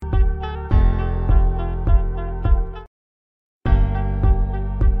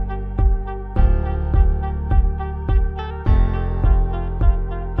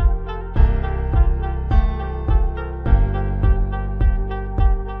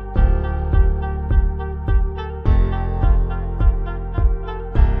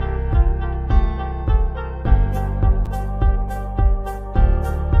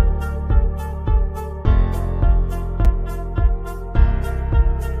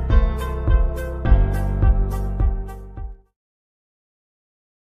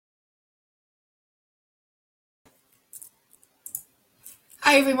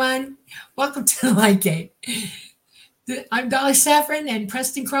Hi, everyone. Welcome to the Light Gate. I'm Dolly Saffron, and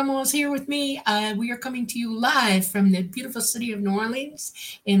Preston Cromwell is here with me. We are coming to you live from the beautiful city of New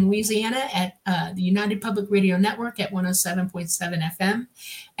Orleans in Louisiana at the United Public Radio Network at 107.7 FM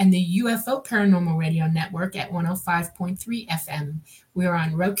and the UFO Paranormal Radio Network at 105.3 FM. We are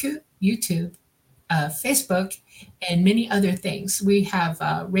on Roku, YouTube, Facebook, and many other things. We have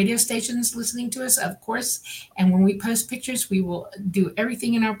radio stations listening to us, of course, and when we post pictures, we will do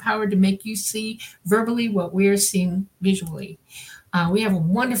everything in our power to make you see verbally what we're seeing visually. We have a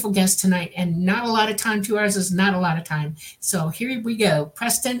wonderful guest tonight, and not a lot of time. 2 hours is not a lot of time. So here we go.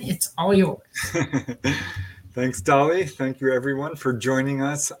 Preston, it's all yours. Thanks, Dolly. Thank you, everyone, for joining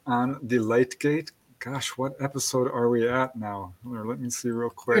us on the Light Gate. Gosh, what episode are we at now? Let me see real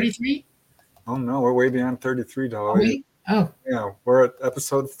quick. 33? Oh, no, we're way beyond 33, Dolly. Oh. Yeah, we're at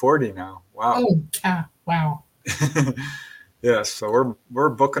episode 40 now. Wow. Oh, wow. Yeah, so we're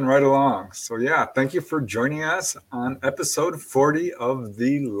booking right along. So yeah, thank you for joining us on episode 40 of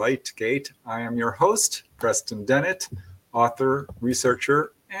The Light Gate. I am your host, Preston Dennett, author,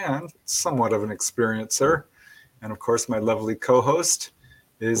 researcher, and somewhat of an experiencer. And of course, my lovely co-host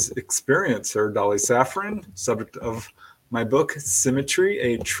is experiencer Dolly Saffron, subject of my book, Symmetry,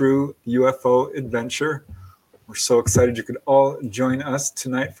 A True UFO Adventure. We're so excited you could all join us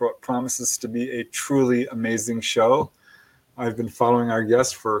tonight for what promises to be a truly amazing show. I've been following our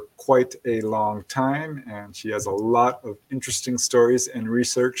guest for quite a long time, and she has a lot of interesting stories and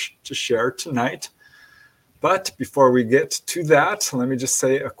research to share tonight. But before we get to that, let me just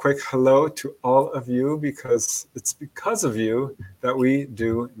say a quick hello to all of you, because it's because of you that we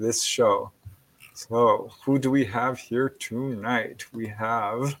do this show. So who do we have here tonight? We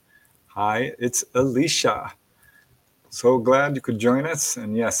have, hi, it's Alicia. So glad you could join us.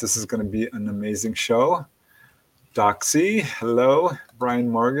 And yes, this is going to be an amazing show. Doxy, hello. Brian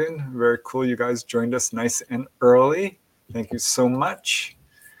Morgan, very cool. You guys joined us nice and early. Thank you so much.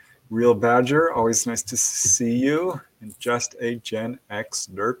 Real Badger, always nice to see you. And just a Gen X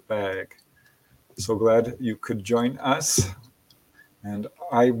dirtbag. So glad you could join us. And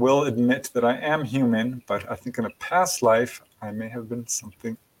I will admit that I am human, but I think in a past life, I may have been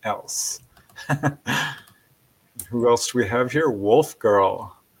something else. Who else do we have here? Wolf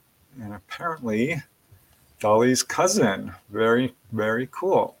Girl. And apparently, Dolly's cousin. Very, very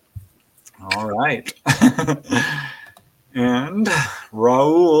cool. All right. And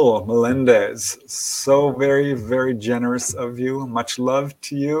Raul Melendez. So very, very generous of you. Much love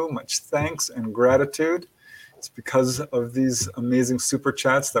to you. Much thanks and gratitude. It's because of these amazing super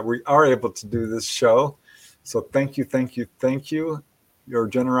chats that we are able to do this show. So thank you, thank you, thank you. Your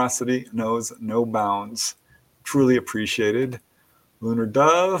generosity knows no bounds. Truly appreciated. Lunar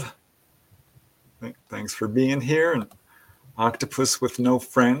Dove, thanks for being here. And Octopus with no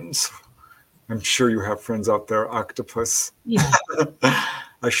friends. I'm sure you have friends out there, Octopus. Yeah.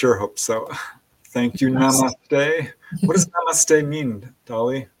 I sure hope so. Thank you, Namaste. What does Namaste mean,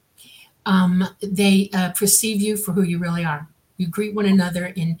 Dolly? They perceive you for who you really are. You greet one another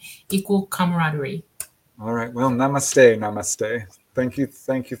in equal camaraderie. All right. Well, namaste, namaste. Thank you,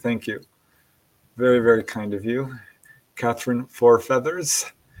 thank you, thank you. Very, very kind of you. Catherine Four Feathers,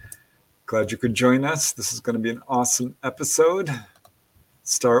 glad you could join us. This is going to be an awesome episode.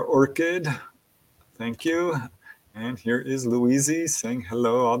 Star Orchid, thank you. And here is Louise saying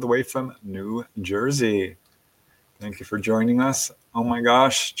hello all the way from New Jersey. Thank you for joining us. Oh my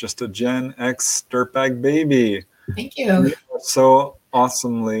gosh, just a Gen X dirtbag baby. Thank you. You are so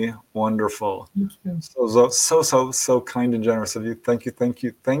awesomely wonderful. Thank you. So kind and generous of you. Thank you, thank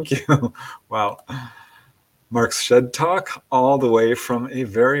you, thank you. Wow. Mark's Shed Talk, all the way from a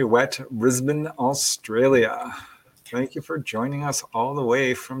very wet Brisbane, Australia. Thank you for joining us all the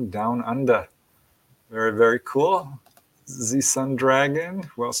way from down under. Very, very cool. Z Sun Dragon.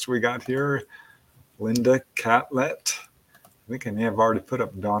 Who else do we got here? Linda Catlett. I think I may have already put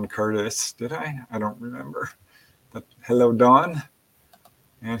up Dawn Curtis. Did I? I don't remember. But hello, Dawn.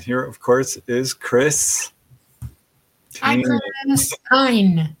 And here, of course, is Chris. Hi, Chris.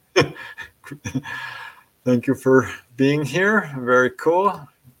 Fine. Thank you for being here. Very cool.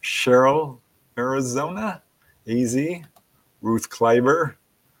 Cheryl, Arizona. Easy. Ruth Kleiber.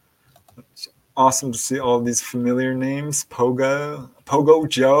 It's awesome to see all these familiar names. Pogo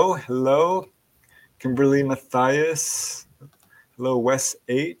Joe. Hello. Kimberly Matthias. Hello, Wes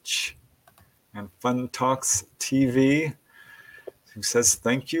H. And Fun Talks TV, who says,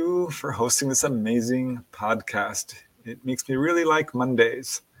 thank you for hosting this amazing podcast. It makes me really like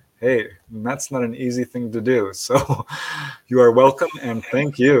Mondays. Hey, that's not an easy thing to do. So you are welcome and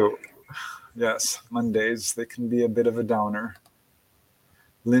thank you. Yes, Mondays, they can be a bit of a downer.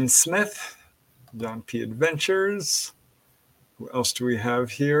 Lynn Smith, John P. Adventures. Who else do we have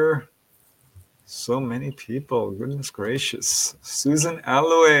here? So many people. Goodness gracious. Susan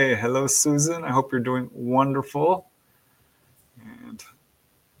Alloy. Hello, Susan. I hope you're doing wonderful. And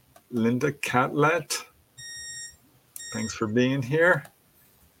Linda Catlett. Thanks for being here.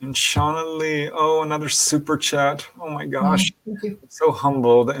 And Shauna Lee. Oh, another super chat. Oh my gosh. Thank you. I'm so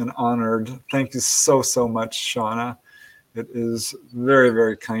humbled and honored. Thank you so, so much, Shauna. It is very,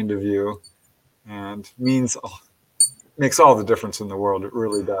 very kind of you and makes all the difference in the world. It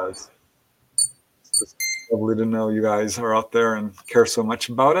really does. It's just lovely to know you guys are out there and care so much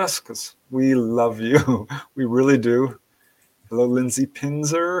about us because we love you. We really do. Hello, Lindsay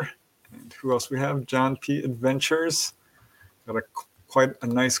Pinzer. And who else we have? John P. Adventures. Got quite a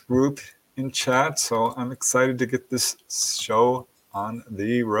nice group in chat. So I'm excited to get this show on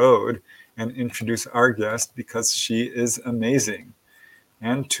the road and introduce our guest because she is amazing.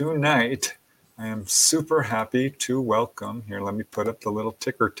 And tonight, I am super happy to welcome, here, let me put up the little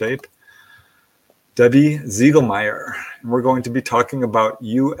ticker tape, Debbie Ziegelmeyer. And we're going to be talking about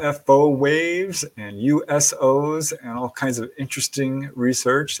UFO waves and USOs and all kinds of interesting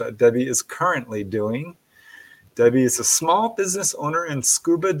research that Debbie is currently doing. Debbie is a small business owner and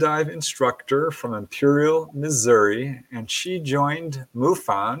scuba dive instructor from Imperial, Missouri, and she joined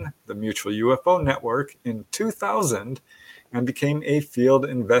MUFON, the Mutual UFO Network, in 2000 and became a field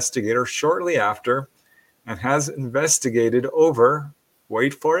investigator shortly after and has investigated over,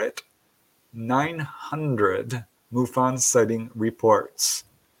 wait for it, 900 MUFON sighting reports.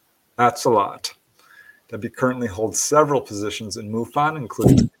 That's a lot. Debbie currently holds several positions in MUFON,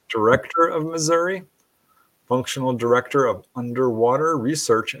 including Director of Missouri, Functional Director of Underwater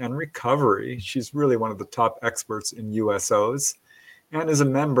Research and Recovery. She's really one of the top experts in USOs and is a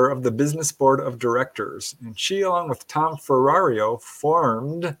member of the Business Board of Directors. And she, along with Tom Ferrario,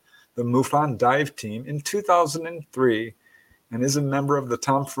 formed the MUFON Dive Team in 2003 and is a member of the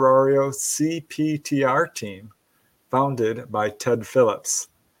Tom Ferrario CPTR team, founded by Ted Phillips.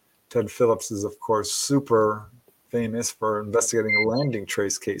 Ted Phillips is, of course, super famous for investigating landing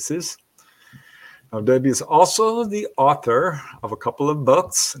trace cases. Now, Debbie is also the author of a couple of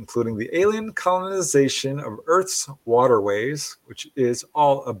books, including The Alien Colonization of Earth's Waterways, which is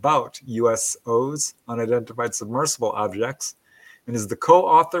all about USOs, unidentified submersible objects, and is the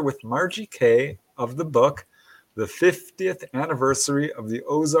co-author with Margie Kay of the book, The 50th Anniversary of the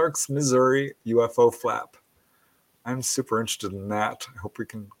Ozarks, Missouri UFO Flap. I'm super interested in that. I hope we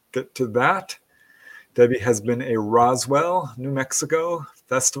can get to that. Debbie has been a Roswell, New Mexico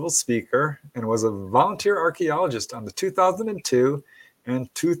festival speaker and was a volunteer archaeologist on the 2002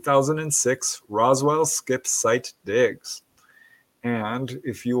 and 2006 Roswell Skip site digs. And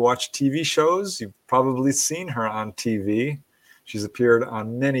if you watch TV shows, you've probably seen her on TV. She's appeared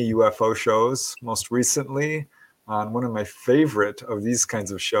on many UFO shows, most recently on one of my favorite of these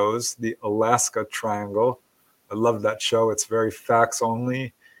kinds of shows, the Alaska Triangle. I love that show. It's very facts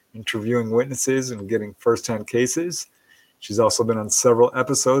only, interviewing witnesses and getting firsthand cases. She's also been on several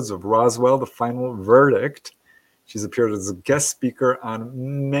episodes of Roswell, The Final Verdict. She's appeared as a guest speaker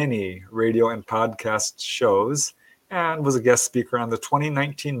on many radio and podcast shows and was a guest speaker on the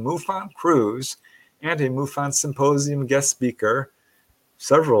 2019 MUFON Cruise and a MUFON Symposium guest speaker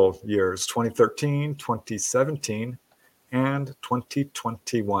several years, 2013, 2017, and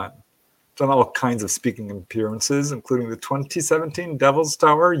 2021. Done all kinds of speaking appearances, including the 2017 Devil's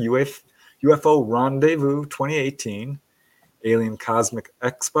Tower UFO Rendezvous 2018, Alien Cosmic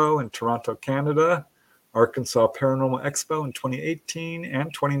Expo in Toronto, Canada, Arkansas Paranormal Expo in 2018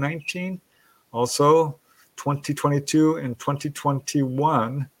 and 2019, also 2022 and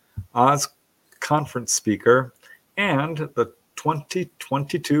 2021 Oz conference speaker, and the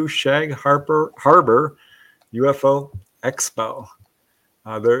 2022 Shag Harbor UFO Expo.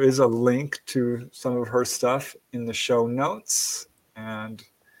 There is a link to some of her stuff in the show notes, and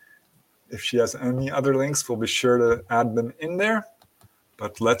if she has any other links, we'll be sure to add them in there.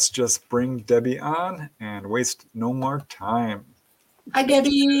 But let's just bring Debbie on and waste no more time. Hi,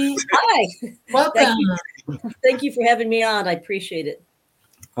 Debbie. Hi. Welcome. Thank you for having me on. I appreciate it.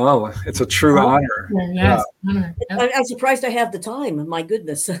 Oh, it's a true honor. Yes, honor. Yep. I'm surprised I have the time. My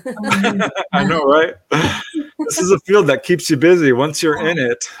goodness. I know, right? This is a field that keeps you busy. Once you're in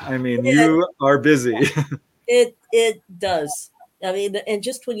it, I mean, you are busy. It does. I mean, and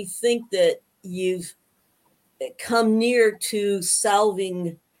just when you think that you've come near to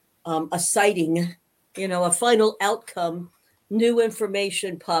solving a sighting, a final outcome, new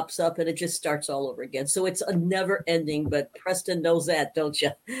information pops up and it just starts all over again. So it's a never ending, but Preston knows that, don't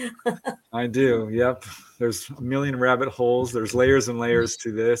you? I do. Yep. There's a million rabbit holes. There's layers and layers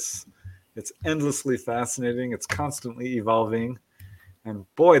to this. It's endlessly fascinating. It's constantly evolving. And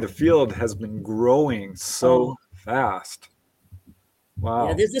boy, the field has been growing so fast. Wow.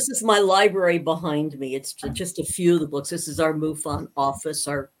 Yeah, this is my library behind me. It's just a few of the books. This is our MUFON office,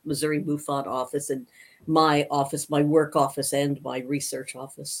 our Missouri MUFON office, and my office, my work office, and my research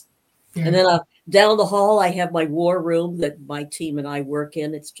office. Yeah. And then down the hall, I have my war room that my team and I work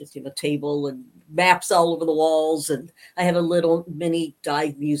in. It's just a table and maps all over the walls. And I have a little mini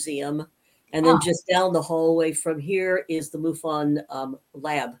dive museum. And then just down the hallway from here is the MUFON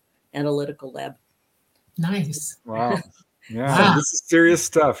lab, analytical lab. Nice. Wow. Yeah, this is serious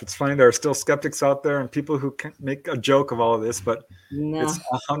stuff. It's funny. There are still skeptics out there and people who can make a joke of all of this, but it's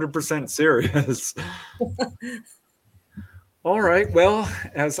 100% serious. All right. Well,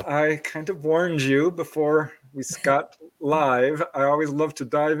 as I kind of warned you before we got live, I always love to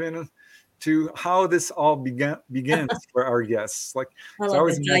dive in to how this all begins for our guests. Like, I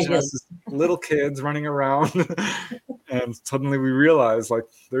always imagine us as little kids running around and suddenly we realize like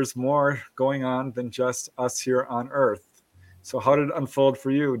there's more going on than just us here on Earth. So how did it unfold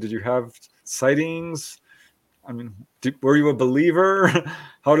for you? Did you have sightings? I mean, were you a believer?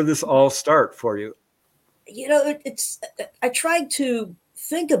 How did this all start for you? I tried to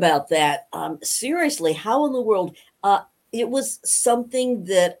think about that. Seriously, how in the world? It was something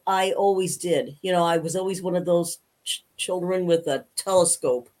that I always did. I was always one of those children with a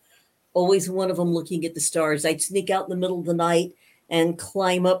telescope, always one of them looking at the stars. I'd sneak out in the middle of the night and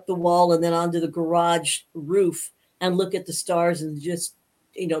climb up the wall and then onto the garage roof and look at the stars and just,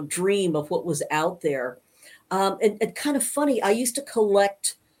 dream of what was out there. And kind of funny, I used to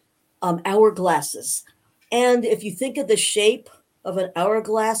collect hourglasses. And if you think of the shape of an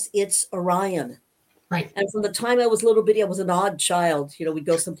hourglass, it's Orion. Right. And from the time I was a little bitty, I was an odd child. We'd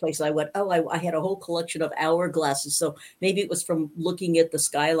go someplace. I went, I had a whole collection of hourglasses. So maybe it was from looking at the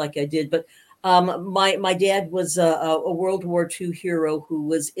sky like I did. But my dad was a World War II hero who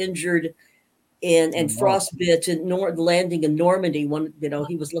was injured and frostbit and landing in Normandy when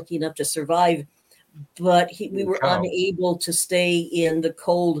he was lucky enough to survive, but we were unable to stay in the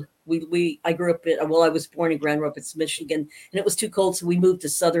cold. I grew up I was born in Grand Rapids, Michigan, and it was too cold, so we moved to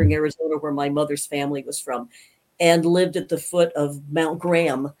southern Arizona, where my mother's family was from, and lived at the foot of Mount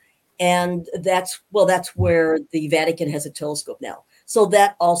Graham, and that's where the Vatican has a telescope now. So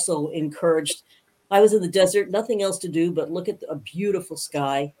that also encouraged. I was in the desert, nothing else to do but look at a beautiful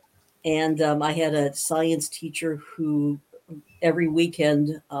sky. And I had a science teacher who every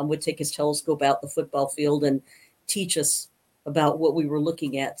weekend would take his telescope out the football field and teach us about what we were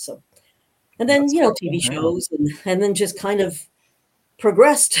looking at. So, and then, TV shows and then just kind of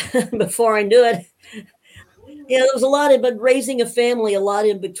progressed before I knew it. There was a lot but raising a family, a lot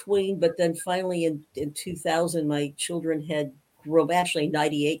in between. But then finally in 2000, my children had grown, actually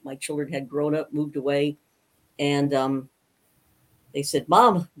 98, my children had grown up, moved away. And, they said,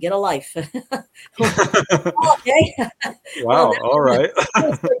 "Mom, get a life." Okay. Wow. All right.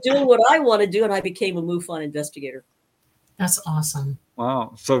 Doing what I want to do, and I became a MUFON investigator. That's awesome.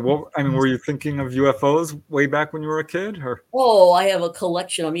 Wow. So, were you thinking of UFOs way back when you were a kid, or? Oh, I have a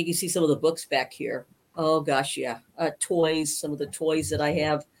collection. You can see some of the books back here. Oh gosh, yeah. Toys. Some of the toys that I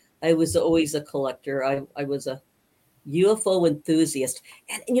have. I was always a collector. I was a UFO enthusiast.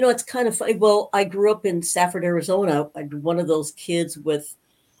 And it's kind of funny. Well, I grew up in Safford, Arizona. I'm one of those kids with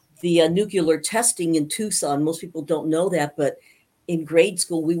the nuclear testing in Tucson. Most people don't know that, but in grade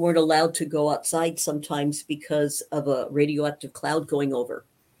school, we weren't allowed to go outside sometimes because of a radioactive cloud going over.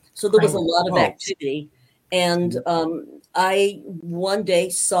 So there was a lot of activity. And I one day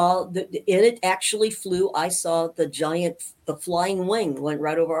saw and it actually flew. I saw the flying wing went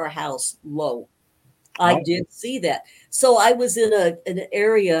right over our house low. I did see that. So I was in an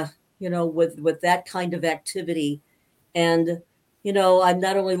area, with that kind of activity. And, I'm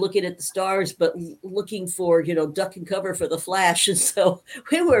not only looking at the stars, but looking for, duck and cover for the flash. And so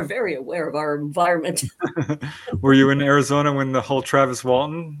we were very aware of our environment. Were you in Arizona when the whole Travis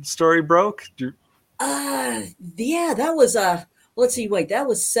Walton story broke? Yeah, that was, let's see, wait, that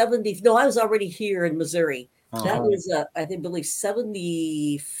was 70. No, I was already here in Missouri. That was, I believe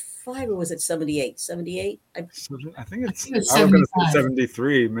 75, or was it 78? 78? I think it's I was going to say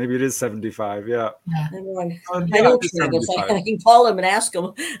 73. Maybe it is 75. Yeah. I know Travis. I can call him and ask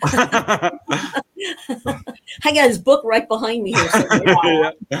him. I got his book right behind me here.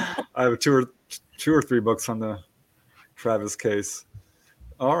 Yeah. I have two or three books on the Travis case.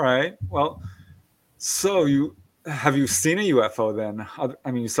 All right. Well, so have you seen a UFO then?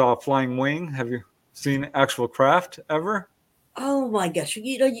 I mean, you saw a flying wing. Have you seen actual craft ever? Oh my gosh!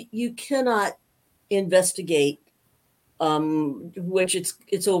 You cannot investigate, which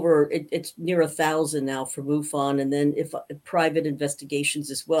it's over. It's near 1,000 now for MUFON, and then if private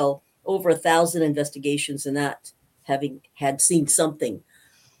investigations as well, over 1,000 investigations, and that having had seen something.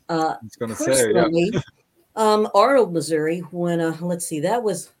 I was going to say, yeah. Personally, Arnold, Missouri, when let's see, that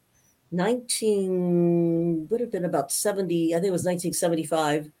was 19 would have been about 70. I think it was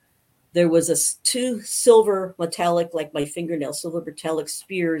 1975. There was two silver metallic, like my fingernail, silver metallic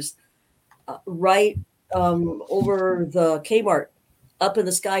spears right over the Kmart, up in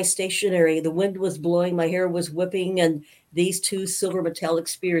the sky, stationary. The wind was blowing, my hair was whipping, and these two silver metallic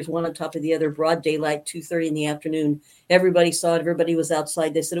spears, one on top of the other, broad daylight, 2:30 in the afternoon. Everybody saw it. Everybody was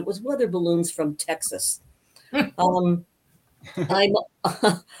outside. They said it was weather balloons from Texas. I'm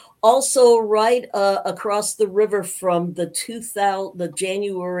also right across the river from the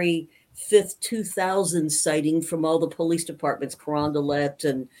January 5th, 2000 sighting from all the police departments, Carondelet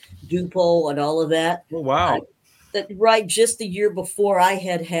and Dupo and all of that. Oh, wow. That right, just the year before, I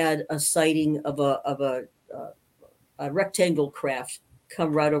had a sighting of a rectangle craft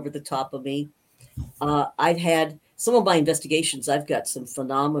come right over the top of me. I've had some of my investigations. I've got some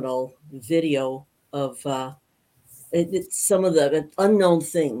phenomenal video of some of the unknown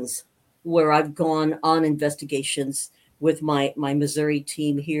things where I've gone on investigations with my Missouri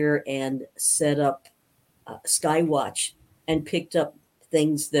team here and set up Skywatch and picked up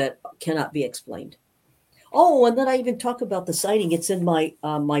things that cannot be explained. Oh, and then I even talk about the sighting. It's in my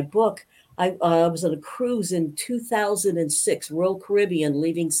my book. I was on a cruise in 2006, Royal Caribbean,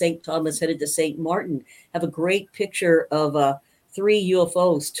 leaving St. Thomas, headed to St. Martin. Have a great picture of 3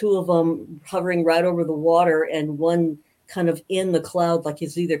 UFOs, 2 of them hovering right over the water, and one kind of in the cloud, like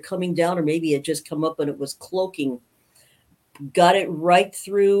it's either coming down or maybe it just come up and it was cloaking. Got it right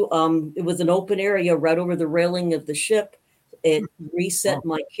through. It was an open area right over the railing of the ship. It reset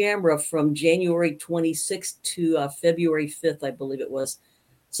my camera from January 26th to February 5th, I believe it was.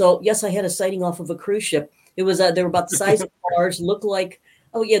 So yes, I had a sighting off of a cruise ship. It was they were about the size of cars. Looked like,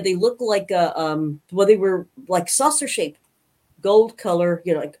 oh yeah, they looked like well, they were like saucer shape, gold color,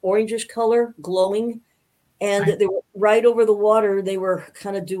 like orangish color, glowing, and they were right over the water. They were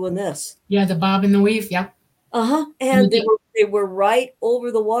kind of doing this. Yeah, the bob and the weave. Yep. And they were right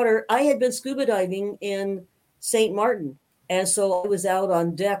over the water. I had been scuba diving in St. Martin. And so I was out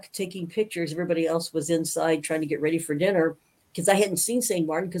on deck taking pictures. Everybody else was inside trying to get ready for dinner because I hadn't seen St.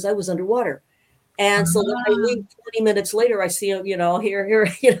 Martin because I was underwater. And so then I leave 20 minutes later, I see, here,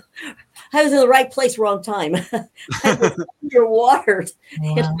 I was in the right place, wrong time. I was underwater.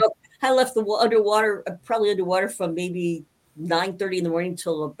 Wow. I left the probably underwater from maybe 9:30 in the morning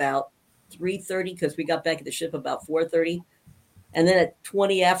till about 3:30 because we got back at the ship about 4:30. And then at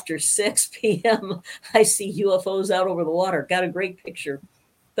 20 after 6 p.m., I see UFOs out over the water. Got a great picture.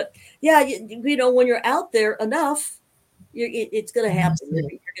 But yeah, when you're out there enough, it's going to happen. You're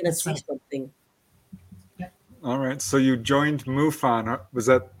going to see something. All right. So you joined MUFON. Was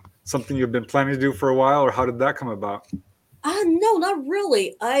that something you've been planning to do for a while, or how did that come about? No, not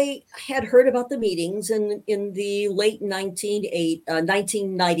really. I had heard about the meetings, and in the late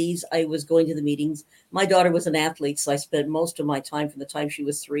 1990s, I was going to the meetings. My daughter was an athlete, so I spent most of my time from the time she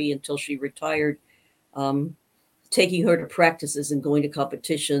was 3 until she retired, taking her to practices and going to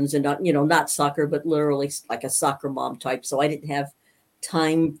competitions, and not soccer, but literally like a soccer mom type. So I didn't have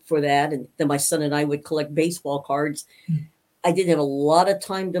time for that. And then my son and I would collect baseball cards. I didn't have a lot of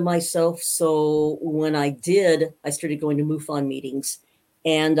time to myself. So when I did, I started going to MUFON meetings,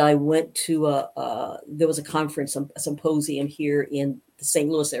 and I went to there was a conference, a symposium here in the St.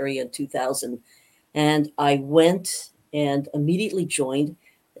 Louis area in 2000. And I went and immediately joined.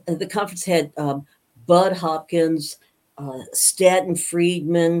 The conference had Bud Hopkins, Stanton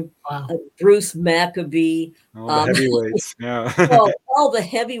Friedman, Bruce Maccabee. All the heavyweights, yeah. all the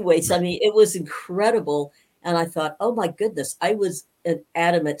heavyweights. I mean, it was incredible. And I thought, oh my goodness, I was an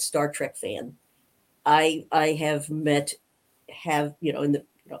adamant Star Trek fan. I have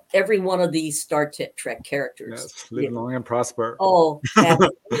every one of these Star Trek characters. Yes, live long and prosper. Oh,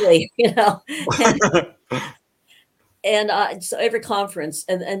 absolutely. And so every conference,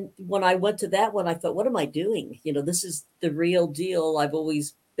 and when I went to that one, I thought, what am I doing? This is the real deal. I've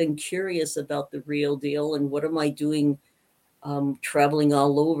always been curious about the real deal, and what am I doing? Traveling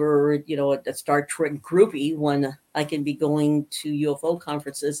all over, at the Star Trek groupie when I can be going to UFO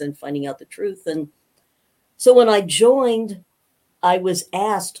conferences and finding out the truth. And so when I joined, I was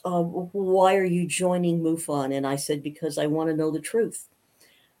asked, why are you joining MUFON? And I said, because I want to know the truth.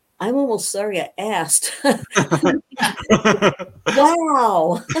 I'm almost sorry I asked.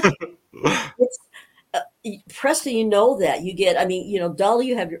 Wow. It's, Preston, you know that you get. I mean, Dolly,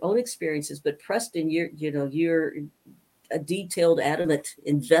 you have your own experiences, but Preston, you're a detailed, adamant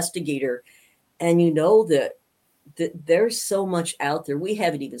investigator, and you know that there's so much out there. We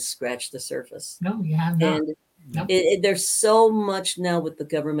haven't even scratched the surface, No, you have not. and No. there's so much now with the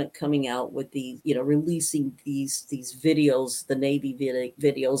government coming out with the releasing these videos, the Navy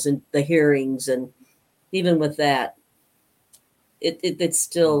videos, and the hearings, and even with that, it's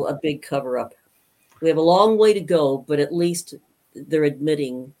still a big cover up. We have a long way to go, but at least they're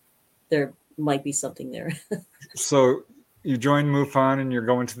admitting there might be something there. So you joined MUFON and you're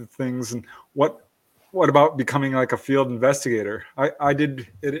going to the things. And what about becoming like a field investigator? I did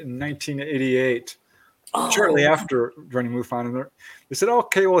it in 1988, shortly after joining MUFON. And they said,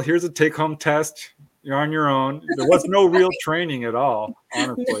 okay, well, here's a take-home test. You're on your own. There was no real training at all,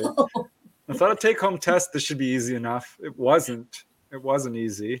 honestly. No. I thought a take-home test, this should be easy enough. It wasn't. It wasn't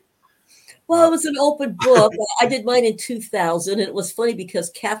easy. Well, it was an open book. I did mine in 2000. And it was funny because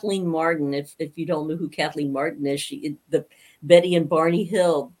Kathleen Martin, if you don't know who Kathleen Martin is, the Betty and Barney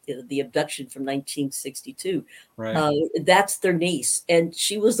Hill, the abduction from 1962. Right. That's their niece. And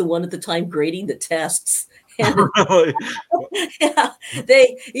she was the one at the time grading the tests. And Really? yeah,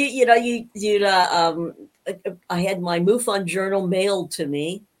 I had my MUFON journal mailed to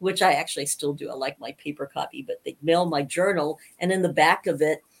me, which I actually still do. I like my paper copy, but they mailed my journal. And in the back of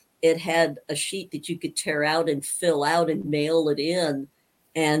it, it had a sheet that you could tear out and fill out and mail it in.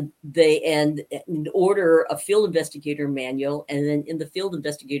 And order a field investigator manual. And then in the field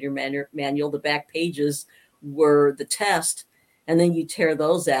investigator manual, the back pages were the test. And then you tear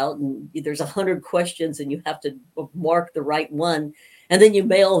those out and there's 100 questions and you have to mark the right one. And then you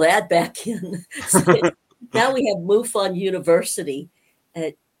mail that back in. So now we have MUFON University.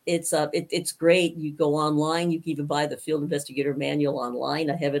 It's great. You go online. You can even buy the field investigator manual online.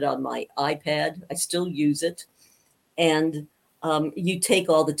 I have it on my iPad. I still use it. And you take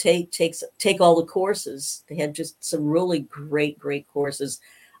all the take all the courses. They have just some really great courses.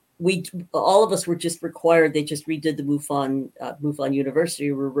 All of us were just required. They just redid the MUFON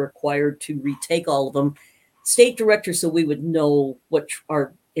University. We're required to retake all of them. State director, so we would know what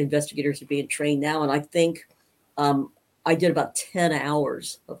our investigators are being trained now. And I think I did about 10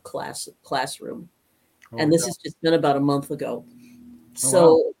 hours of classroom, and this has just been about a month ago.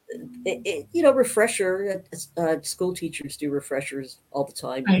 So, refresher. School teachers do refreshers all the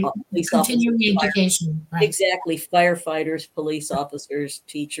time. Right. Continuing education. Right. Exactly. Firefighters, police officers,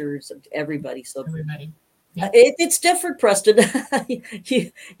 teachers, everybody. So everybody. Yep. It's different, Preston.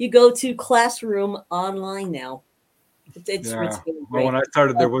 you go to classroom online now. It's really great. Well, when I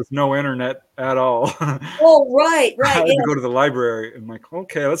started, there was no internet at all. Oh, right. I had to go to the library and like,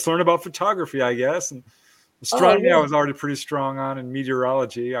 okay, let's learn about photography, I guess. And astronomy, I was already pretty strong on, and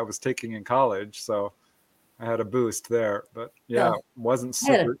meteorology I was taking in college, so I had a boost there. But it wasn't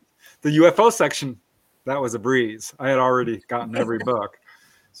super. The UFO section, that was a breeze. I had already gotten every book.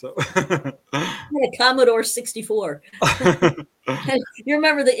 So I had a Commodore 64. And you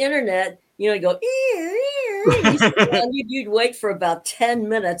remember the internet, you go, you'd wait for about 10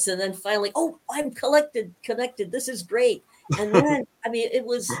 minutes and then finally, I'm connected. This is great. And then, it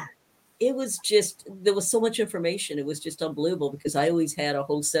was just, there was so much information. It was just unbelievable because I always had a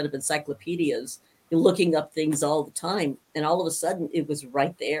whole set of encyclopedias looking up things all the time. And all of a sudden it was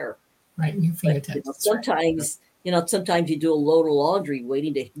right there. Right in your fingertips. Sometimes, sometimes you do a load of laundry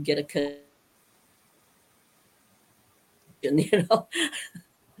waiting to get a connection,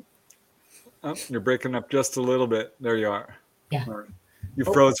 Oh, you're breaking up just a little bit. There you are. Yeah. You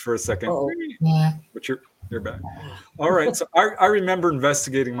froze for a second. Yeah. But you're back. All right. So I remember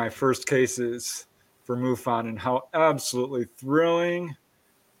investigating my first cases for MUFON and how absolutely thrilling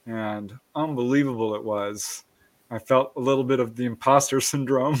and unbelievable it was. I felt a little bit of the imposter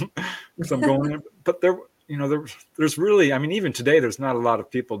syndrome because I'm going in, but there's really, even today, there's not a lot of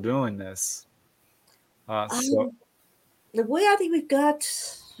people doing this. So the way I think we've got,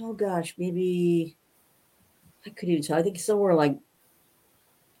 maybe I could even tell. I think somewhere like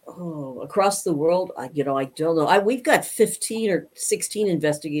across the world. I don't know. We've got 15 or 16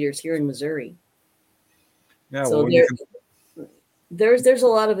 investigators here in Missouri. Yeah, so there's a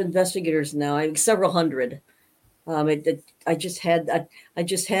lot of investigators now. Several hundred. I just had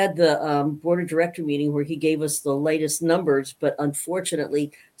the board of director meeting where he gave us the latest numbers, but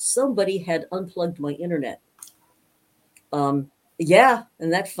unfortunately, somebody had unplugged my internet. And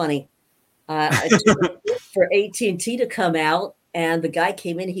that's funny. I took for AT&T to come out, and the guy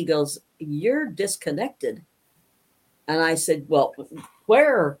came in. He goes, "You're disconnected." And I said, well,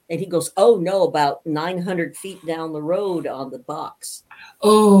 where? And he goes, oh, no, about 900 feet down the road on the box.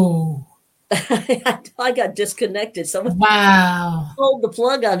 Oh, I got disconnected. Someone wow. pulled the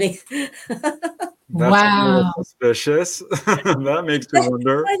plug on me. That's a little Wow. suspicious. That makes you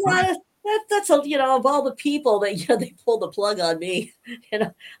wonder. I thought that's a, of all the people that they pulled the plug on me.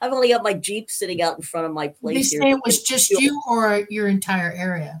 I've only got my Jeep sitting out in front of my They place here. say it was just you or your entire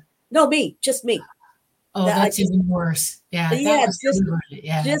area? No, just me. Oh, That I that's just even worse. Yeah, that yeah, was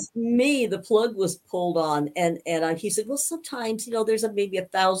yeah. just me. The plug was pulled on, and he said, well, sometimes there's maybe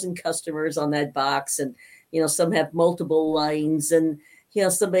 1,000 customers on that box, and some have multiple lines, and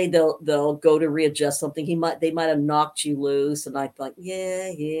somebody they'll go to readjust something. They might have knocked you loose, and I thought,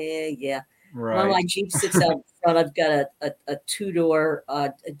 yeah. Well, Right. my Jeep sits out in front. I've got a two-door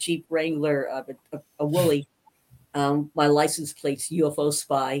a Jeep Wrangler, a Woolly. My license plate's UFO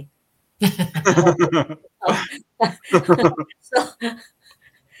spy. So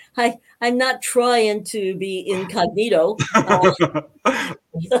I'm not trying to be incognito.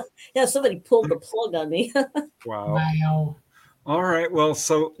 Yeah, somebody pulled the plug on me. Wow. Wow. All right. Well,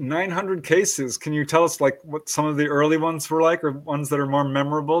 so 900 cases. Can you tell us like what some of the early ones were like, or ones that are more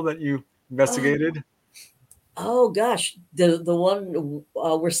memorable that you Oh, investigated? oh gosh, the one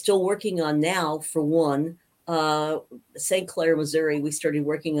we're still working on now, for one, St. Clair, Missouri. We started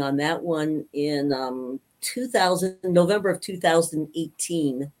working on that one in 2000, November of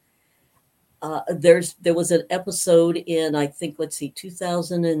 2018. There was an episode in, I think, let's see,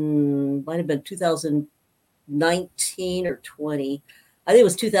 2000 and might have been 2019 or 20. I think it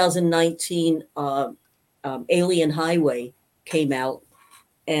was 2019. Alien Highway came out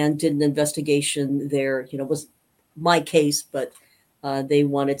and did an investigation there. It was my case, but they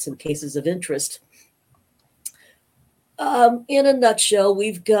wanted some cases of interest. In a nutshell,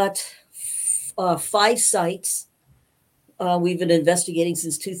 we've got 5 sites. We've been investigating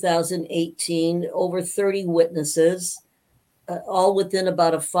since 2018, over 30 witnesses, all within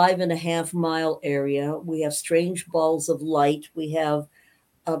about a 5.5 mile area. We have strange balls of light. We have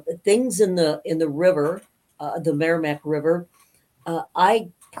things in the river, the Merrimack River. I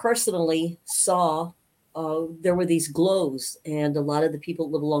personally saw there were these glows, and a lot of the people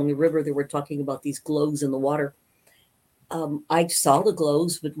that live along the river, they were talking about these glows in the water. I saw the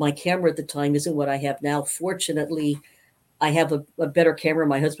glows, but my camera at the time isn't what I have now. Fortunately, I have a better camera.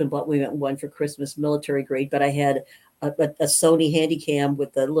 My husband bought me one for Christmas, military grade, but I had a Sony Handycam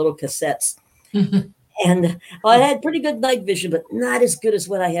with the little cassettes. And I had pretty good night vision, but not as good as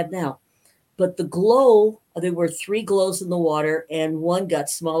what I have now. But the glow, there were 3 glows in the water, and one got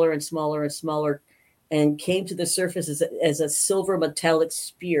smaller and smaller and smaller and came to the surface as a silver metallic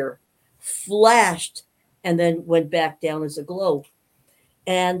spear, flashed, and then went back down as a glow.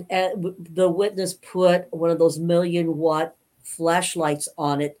 And the witness put one of those 1,000,000-watt flashlights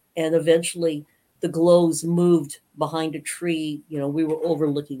on it, and eventually the glows moved behind a tree. We were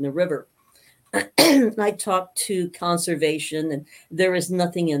overlooking the river. I talked to conservation, and there is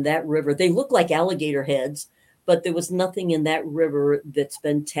nothing in that river. They look like alligator heads, but there was nothing in that river that's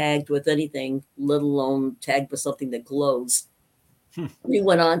been tagged with anything, let alone tagged with something that glows. We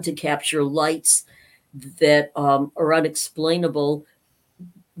went on to capture lights that are unexplainable.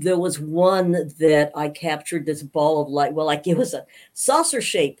 There was one that I captured, this ball of light. Well, like, it was a saucer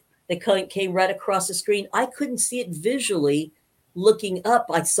shape that came right across the screen. I couldn't see it visually. Looking up,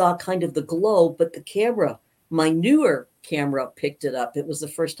 I saw kind of the glow, but the camera, my newer camera, picked it up. It was the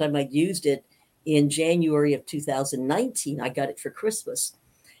first time I'd used it in January of 2019. I got it for Christmas.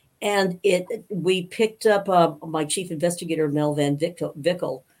 And we picked up my chief investigator, Mel Van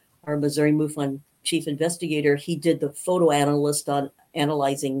Vickel, our Missouri MUFON chief investigator. He did the photo analyst on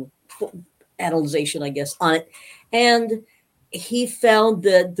analyzation, I guess, on it. And he found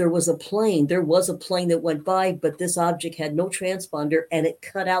that there was a plane that went by, but this object had no transponder, and it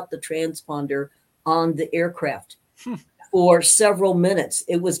cut out the transponder on the aircraft for several minutes.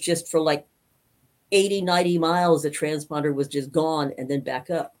 It was just for like 80, 90 miles. The transponder was just gone and then back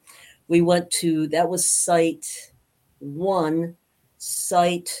up. We went to, that was site 1.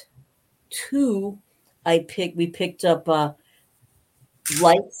 Site 2, we picked up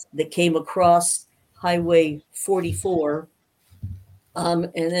lights that came across Highway 44.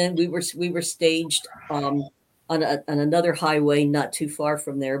 And then we were staged on another highway not too far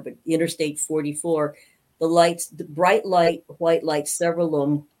from there, but Interstate 44. The lights, the bright light, white lights, several of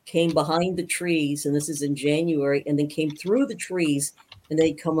them came behind the trees, and this is in January, and then came through the trees, and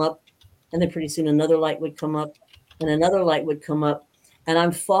they'd come up, and then pretty soon another light would come up, and another light would come up. And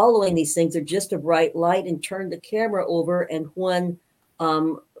I'm following these things. They're just a bright light, and turned the camera over, and when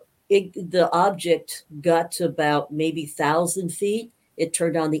the object got to about maybe 1,000 feet. It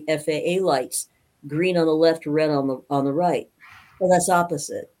turned on the FAA lights, green on the left, red on the right. Well, that's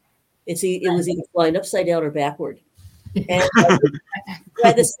opposite. It was either flying upside down or backward. And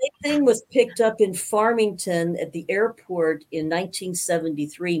the same thing was picked up in Farmington at the airport in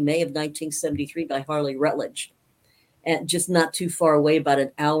 1973, May of 1973, by Harley Rutledge, and just not too far away, about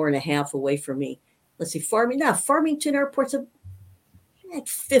an hour and a half away from me. Let's see, Farmington Airport's like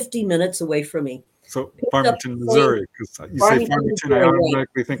 50 minutes away from me. So Farmington, Missouri, because you say Farmington, I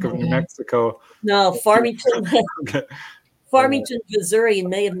automatically think of New Mexico. No, Farmington. Okay. Farmington, Missouri, in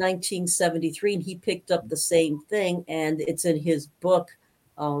May of 1973, and he picked up the same thing, and it's in his book.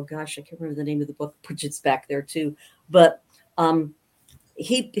 Oh gosh, I can't remember the name of the book, which it's back there too. But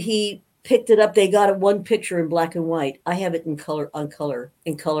he picked it up. They got it one picture in black and white. I have it in color on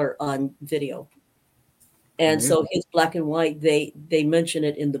video. And so his black and white, they mention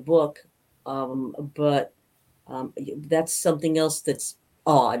it in the book, but that's something else that's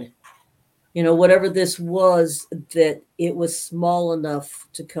odd. Whatever this was, that it was small enough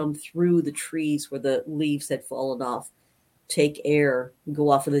to come through the trees where the leaves had fallen off, take air,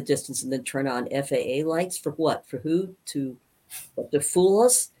 go off in the distance, and then turn on FAA lights for what? For who? To fool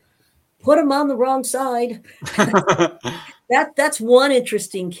us? Put them on the wrong side. That's one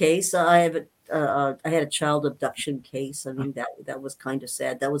interesting case. I had a child abduction case. I mean, that was kind of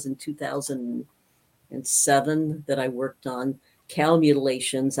sad. That was in 2007 that I worked on. Cow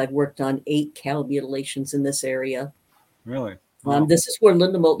mutilations. I've worked on 8 cow mutilations in this area. Really? Wow. This is where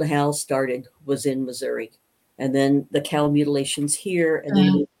Linda Moulton Howe started, was in Missouri. And then the cow mutilations here, and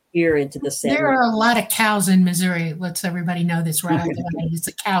then here into the San There are a lot of cows in Missouri. Let's everybody know this right. It's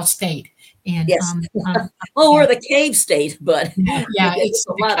a cow state. And yes. We're the cave state, but it's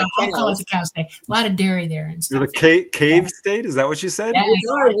a lot of cows. I call it the cow state. A lot of dairy there and stuff. You're the cave state? Is that what you said? Yeah,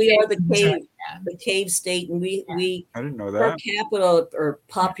 we are the cave. The cave state, and we I didn't know that. Per capita or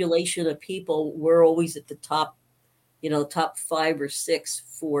population of people, we're always at the top, top 5 or 6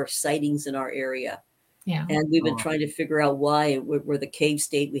 for sightings in our area. Yeah. And we've been trying to figure out why. We're the cave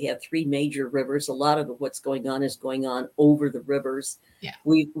state. We have 3 major rivers. A lot of what's going on is going on over the rivers. Yeah.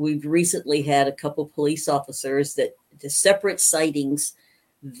 We've recently had a couple police officers the separate sightings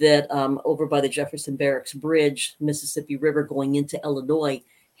that over by the Jefferson Barracks Bridge, Mississippi River going into Illinois,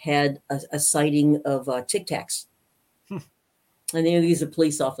 had a sighting of Tic Tacs. And these are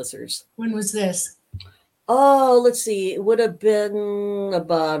police officers. When was this? Oh, let's see. It would have been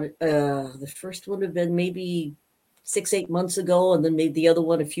about, the first one would have been maybe 6-8 months ago, and then maybe the other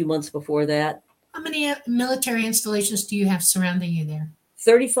one a few months before that. How many military installations do you have surrounding you there?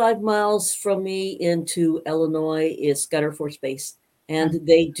 35 miles from me into Illinois is Scott Air Force Base, and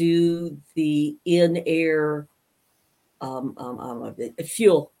they do the in-air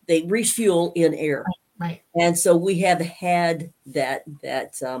fuel. They refuel in air. Right. And so we have had that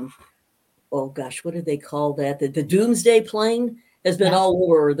oh gosh, what do they call that? The Doomsday plane has been all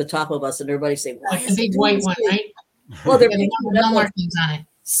over the top of us, and everybody say, like the big white one, right? Well, they're no markings on it.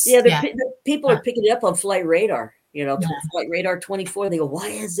 The people are picking it up on flight radar. Flight radar 24. They go, why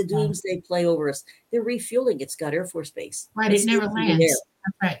is the Doomsday plane over us? They're refueling. It's got Air Force Base. Right. It never lands.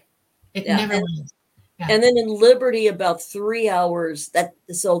 That's right. It never lands. Yeah. And then in Liberty, about 3 hours.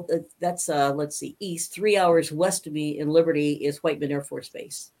 That's let's see, east. 3 hours west of me in Liberty is Whiteman Air Force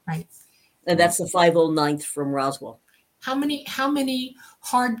Base. Right. And that's the 509th from Roswell. How many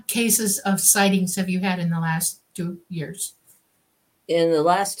hard cases of sightings have you had in the last 2 years? In the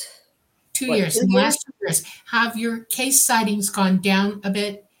last 2 years. In the last 2 years, have your case sightings gone down a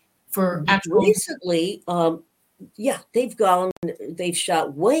bit for actual? Recently, they've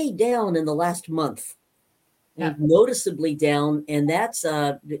shot way down in the last month. Yeah. Noticeably down, and that's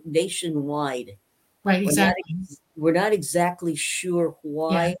nationwide. Right, exactly. We're not exactly sure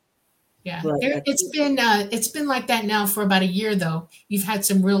why. Yeah, it's been like that now for about a year, though. You've had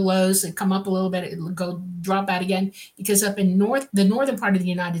some real lows that come up a little bit, it'll go drop out again, because up in the northern part of the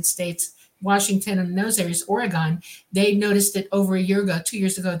United States, Washington and those areas, Oregon, they noticed it over a year ago, 2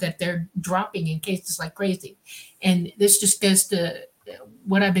 years ago, that they're dropping in cases like crazy. And this just goes to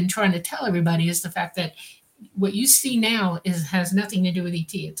what I've been trying to tell everybody, is the fact that what you see now has nothing to do with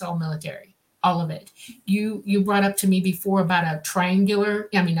ET. It's all military. All of it. You brought up to me before about a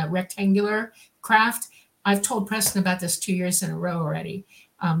rectangular craft. I've told Preston about this 2 years in a row already.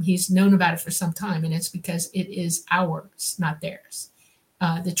 He's known about it for some time, and it's because it is ours, not theirs.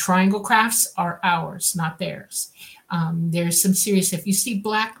 The triangle crafts are ours, not theirs. There's some serious, if you see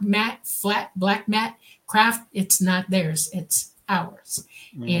flat black mat craft, it's not theirs, it's ours.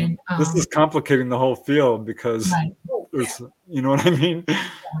 And this is complicating the whole field, because You know what I mean?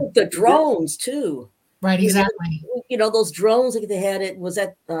 The drones too. Right, exactly. Those drones like they had. It was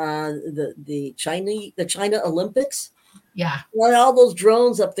at the China Olympics. Yeah. Well, all those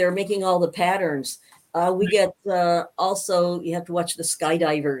drones up there making all the patterns. We get also you have to watch the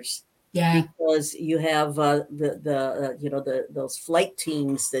skydivers. Yeah. Because you have those flight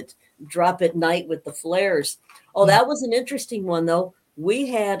teams that drop at night with the flares. Oh, Yeah. that was an interesting one though. We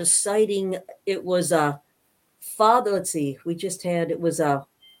had a sighting. It was a father. Let's see. It was a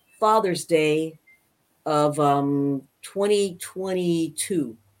Father's Day of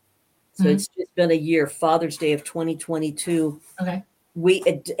 2022. So Mhm. it's just been a year. Father's Day of 2022. Okay. We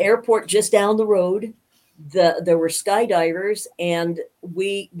at the airport just down the road. There were skydivers, and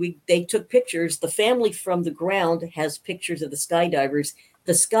they took pictures. The family from the ground has pictures of the skydivers.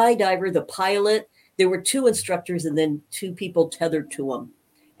 The skydiver, the pilot. There were two instructors, and then two people tethered to them,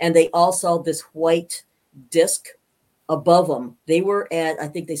 and they all saw this white disc above them. They were at, I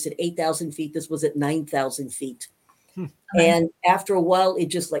think they said 8,000 feet. This was at 9,000 feet. Okay. And after a while, it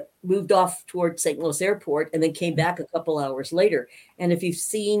just like moved off toward St. Louis Airport and then came back a couple hours later. And if you've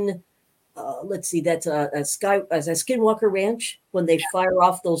seen, let's see, that's a Skinwalker Ranch when they fire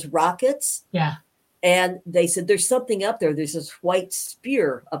off those rockets. Yeah. And they said, there's something up there. There's this white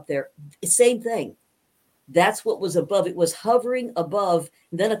spear up there. Same thing. That's what was above. It was hovering above.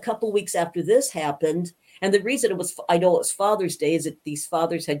 And then a couple weeks after this happened, and the reason I know it was Father's Day, is that these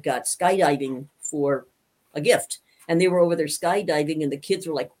fathers had got skydiving for a gift. And they were over there skydiving, and the kids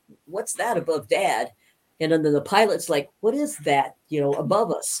were like, what's that above Dad? And then the pilot's like, what is that,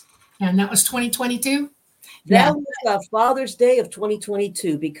 above us? And that was 2022? That was Father's Day of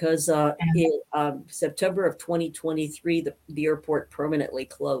 2022, because in September of 2023, the airport permanently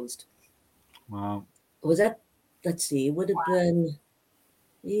closed. Wow. Was that, let's see, it would have been,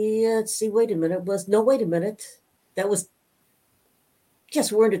 let's see, wait a minute. Wait a minute. That was,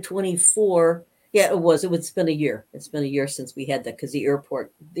 yes, we're into 24. Yeah, it was. It's been a year. It's been a year since we had that, because the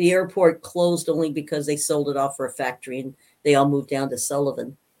airport closed only because they sold it off for a factory, and they all moved down to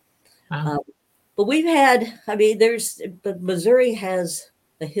Sullivan. Wow. But we've had, but Missouri has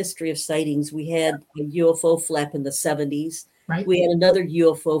a history of sightings. We had a UFO flap in the 70s. Right. We had another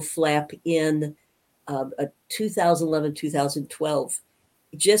UFO flap in 2011, 2012.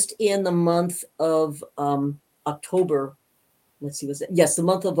 Just in the month of October. Let's see, was it? Yes, the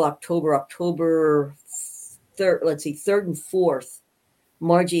month of October 3rd, let's see, 3rd and 4th.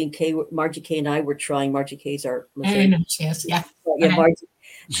 Margie K and I were trying. Margie K's our Missouri. Yes, yeah. Yeah, okay. Margie.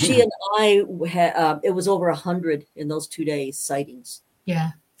 She and I had, it was over 100 in those 2 days sightings.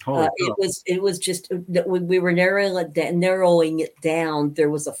 Yeah. It was just, we were narrowing it down. There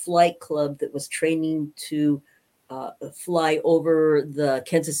was a flight club that was training to fly over the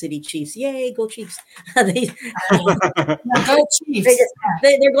Kansas City Chiefs. Yay, go Chiefs. Go Chiefs.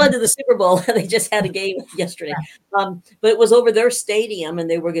 They're going to the Super Bowl. They just had a game yesterday. But it was over their stadium, and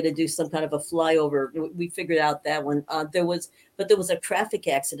they were going to do some kind of a flyover. We figured out that one. There was a traffic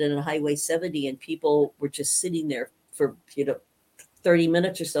accident on Highway 70, and people were just sitting there for 30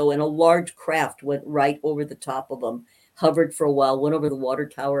 minutes or so, and a large craft went right over the top of them, hovered for a while, went over the water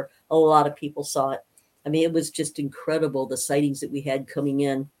tower. A lot of people saw it. It was just incredible, the sightings that we had coming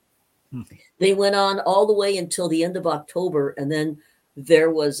in. They went on all the way until the end of October, and then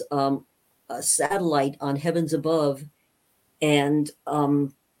there was a satellite on Heavens Above, and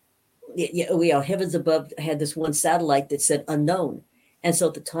Heavens Above had this one satellite that said unknown. And so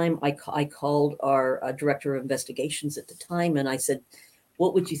at the time, I called our director of investigations at the time, and I said,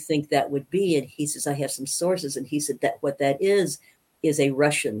 what would you think that would be? And he says, I have some sources. And he said that what that is a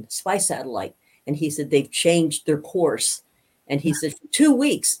Russian spy satellite. And he said, they've changed their course. And he said, for 2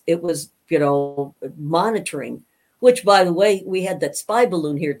 weeks, it was, monitoring, which, by the way, we had that spy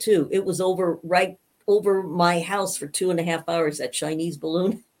balloon here, too. It was right over my house for 2.5 hours, that Chinese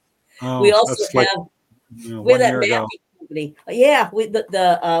balloon. Oh, we also have, we have that mapping company. Yeah,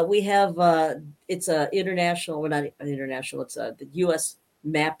 we have, it's a international, we're not international, it's the U.S.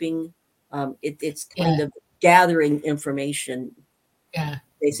 mapping. It's kind of gathering information. Yeah.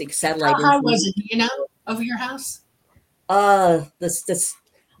 Basic satellite. How was it? Do you know, over your house? This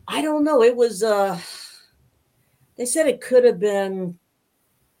I don't know. It was they said it could have been,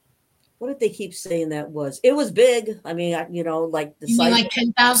 what did they keep saying that was? It was big. Like the you size. mean like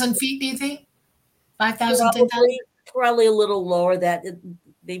 10,000 feet, do you think? 5,000, 10,000? Probably a little lower,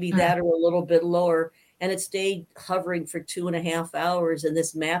 maybe that or a little bit lower. And it stayed hovering for 2.5 hours. And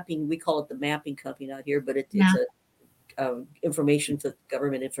this mapping, we call it the mapping company out here, but it's a information for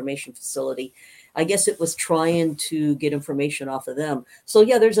government information facility. I guess it was trying to get information off of them. So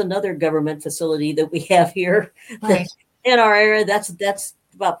yeah, there's another government facility that we have here Right. in our area. That's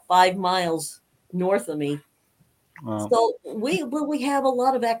about 5 miles north of me. Wow. So we have a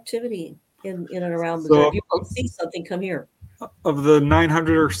lot of activity in and around Missouri. So If you want to see something, come here. of the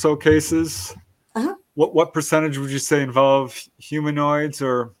 900 or so cases, Uh-huh. what percentage would you say involve humanoids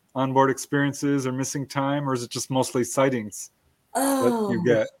or onboard experiences or missing time, or is it just mostly sightings that you Oh,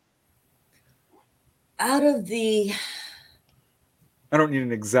 get? out of the I don't need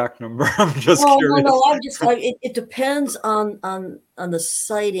an exact number. I'm just well, curious. no, it depends on the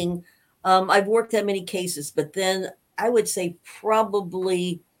sighting. I've worked that many cases, but then I would say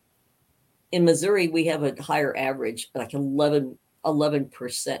probably in Missouri we have a higher average, like 11%.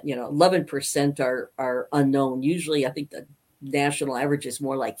 11% are unknown. Usually, I think the national average is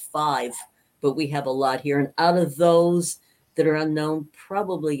more like 5, but we have a lot here. And out of those that are unknown,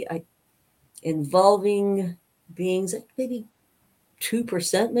 probably involving beings, maybe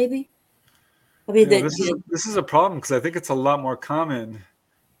 2%, maybe. I mean, Yeah, this is a problem because I think it's a lot more common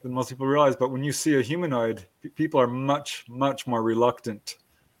than most people realize. But when you see a humanoid, people are much, much more reluctant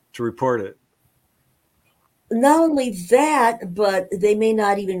to report it. not only that, but they may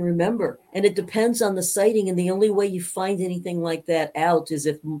not even remember. And it depends on the sighting. And the only way you find anything like that out is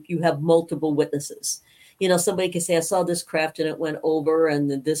if you have multiple witnesses. Somebody can say, I saw this craft and it went over,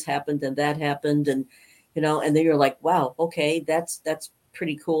 and then this happened and that happened. And, and then you're like, wow, okay, that's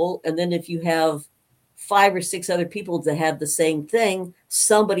pretty cool. And then if you have 5 or 6 other people that have the same thing,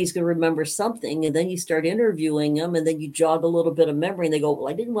 somebody's going to remember something. And then you start interviewing them, and then you jog a little bit of memory, and they go, well,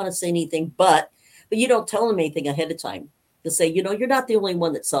 I didn't want to say anything, but you don't tell them anything ahead of time. You'll say, you're not the only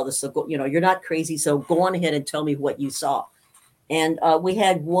one that saw this. So, you're not crazy. So go on ahead and tell me what you saw. And we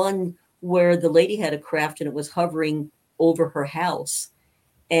had one where the lady had a craft and it was hovering over her house.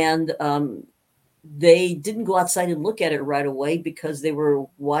 And they didn't go outside and look at it right away because they were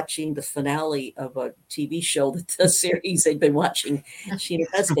watching the finale of a TV show, that the series they'd been watching, she and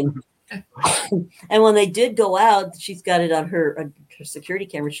her husband. And when they did go out, she's got it on her security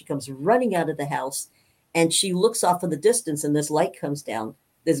camera. She comes running out of the house and she looks off in the distance, and this light comes down,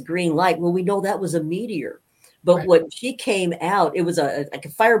 this green light. Well, we know that was a meteor. But Right. when she came out, it was like a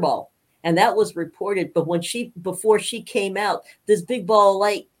fireball. And that was reported. But before she came out, this big ball of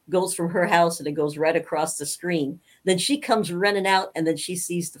light goes from her house and it goes right across the screen. Then she comes running out, and then she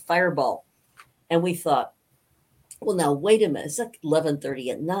sees the fireball. And we thought, well, now wait a minute. It's like 11:30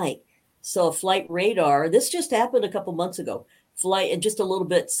 at night. So a flight radar, this just happened a couple months ago. Flight, and just a little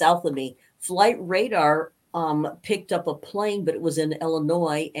bit south of me, flight radar picked up a plane, but it was in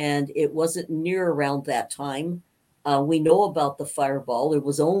Illinois, and it wasn't near around that time. We know about the fireball. There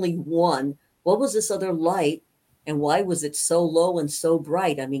was only one. What was this other light, and why was it so low and so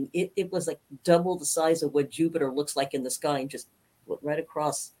bright? I mean, it was like double the size of what Jupiter looks like in the sky, and just went right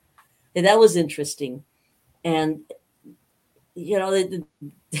across. And that was interesting. And I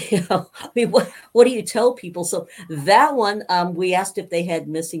mean, what do you tell people? So that one, we asked if they had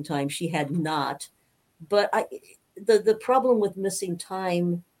missing time. She had not. But the problem with missing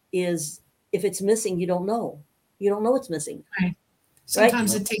time is if it's missing, you don't know. You don't know it's missing. Right.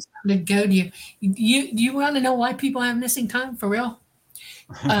 Sometimes it takes time to go to you. You want to know why people have missing time for real?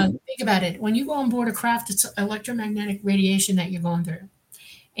 Think about it. When you go on board a craft, it's electromagnetic radiation that you're going through.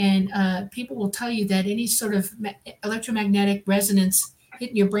 And people will tell you that any sort of electromagnetic resonance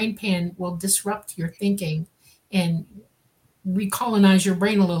hitting your brain pan will disrupt your thinking and recolonize your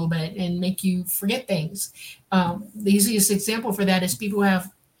brain a little bit and make you forget things. The easiest example for that is people who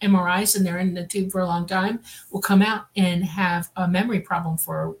have MRIs and they're in the tube for a long time will come out and have a memory problem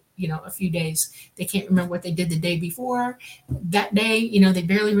for a few days. They can't remember what they did the day before. That day, they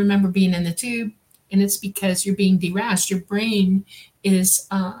barely remember being in the tube. And it's because you're being derasked. Your brain is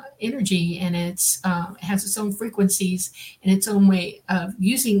energy, and it has its own frequencies and its own way of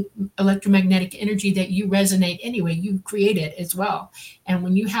using electromagnetic energy that you resonate anyway. You create it as well. And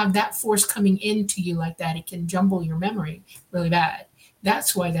when you have that force coming into you like that, it can jumble your memory really bad.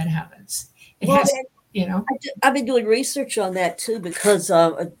 That's why that happens. I've been doing research on that too, because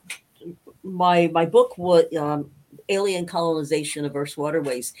my book was alien colonization of Earth's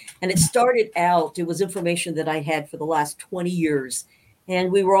waterways. And it started out, it was information that I had for the last 20 years.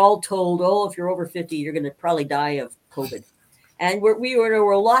 And we were all told, oh, if you're over 50, you're going to probably die of COVID. And we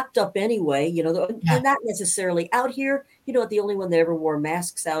were locked up anyway, and not necessarily out here. The only one that ever wore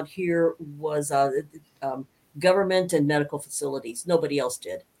masks out here was government and medical facilities. Nobody else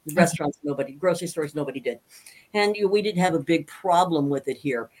did. The restaurants, nobody. Grocery stores, nobody did. And we didn't have a big problem with it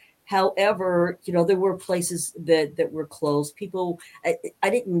here. However, there were places that were closed. I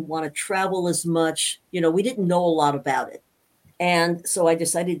didn't want to travel as much. We didn't know a lot about it. And so I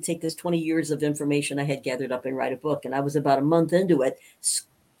decided to take this 20 years of information I had gathered up and write a book. And I was about a month into it.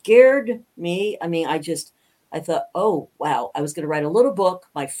 Scared me. I mean, I thought, oh, wow, I was going to write a little book,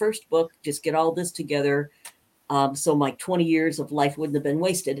 my first book, just get all this together. So my 20 years of life wouldn't have been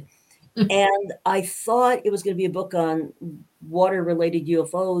wasted. And I thought it was going to be a book on water related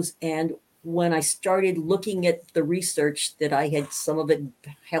UFOs. And when I started looking at the research that I had, some of it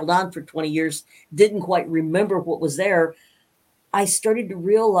held on for 20 years, didn't quite remember what was there. I started to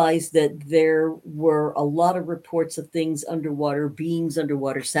realize that there were a lot of reports of things underwater, beings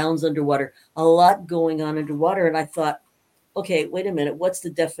underwater, sounds underwater, a lot going on underwater. And I thought, okay, wait a minute, what's the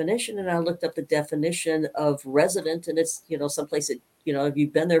definition? And I looked up the definition of resident, and it's, someplace that, if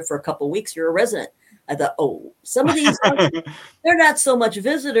you've been there for a couple of weeks, you're a resident. I thought, oh, some of these, they're not so much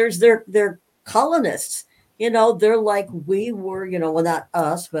visitors, they're colonists. They're like we were, well, not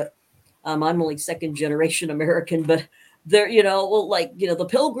us, but I'm only second generation American, but they're, the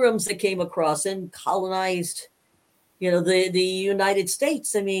pilgrims that came across and colonized, the United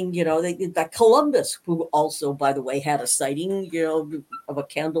States. I mean, that Columbus, who also, by the way, had a sighting, of a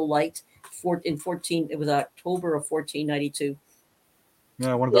candlelight it was October of 1492.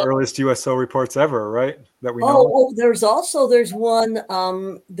 Yeah, one of the earliest USO reports ever, right? That we know. Oh, there's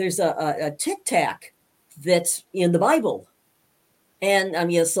one, there's a Tic Tac that's in the Bible. And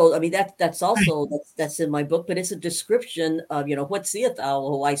that's also that's in my book, but it's a description of, what seeth thou?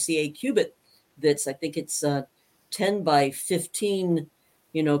 Oh, I see a cubit I think it's 10 by 15,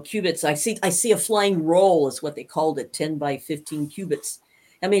 cubits. I see a flying roll is what they called it, 10 by 15 cubits.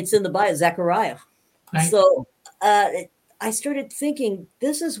 I mean, it's in the Bible, Zechariah. Right. So I started thinking,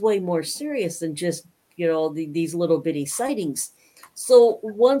 this is way more serious than just, these little bitty sightings. So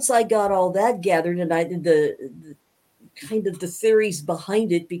once I got all that gathered, and I did the kind of the theories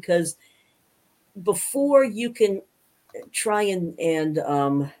behind it, because before you can try and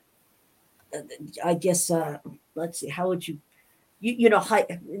I guess let's see, how would you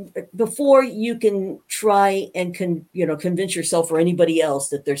before you can try and convince yourself or anybody else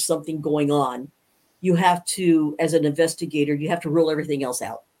that there's something going on, you have to, as an investigator, you have to rule everything else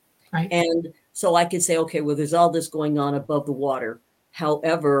out. Right. And so I could say, okay, well, there's all this going on above the water.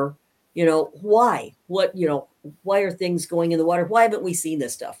 However, why? Why are things going in the water? Why haven't we seen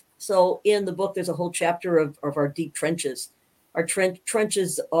this stuff? So in the book, there's a whole chapter of our deep trenches. Our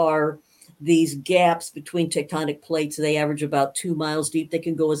trenches are these gaps between tectonic plates. They average about 2 miles deep. They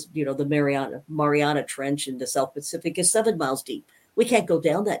can go as, the Mariana Trench in the South Pacific is 7 miles deep. We can't go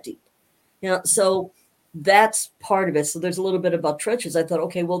down that deep. So that's part of it. So there's a little bit about trenches. I thought,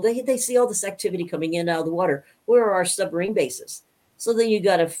 okay, well, they see all this activity coming in and out of the water. Where are our submarine bases? So then you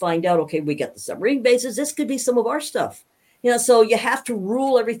got to find out, okay, we got the submarine bases. This could be some of our stuff. So you have to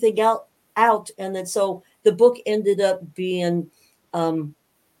rule everything out. And then so the book ended up being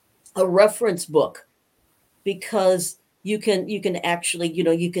a reference book, because you can actually,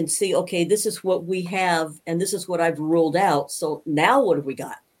 you can see, okay, this is what we have and this is what I've ruled out. So now what have we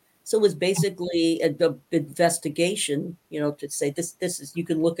got? So it was basically an investigation, to say this is, you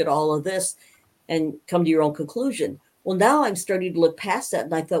can look at all of this and come to your own conclusion. Well, now I'm starting to look past that.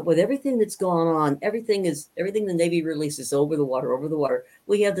 And I thought, with everything that's gone on, everything the Navy releases over the water.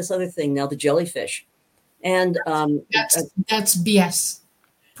 We have this other thing now, the jellyfish. And that's BS.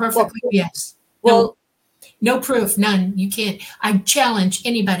 Perfectly BS. Well, no proof, none. You can't. I challenge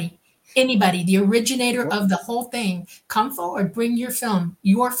anybody, the originator of the whole thing, come forward, bring your film,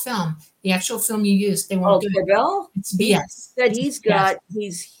 the actual film you used. They won't do it. It's BS.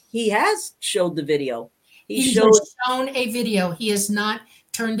 He has showed the video. He's shown a video. He has not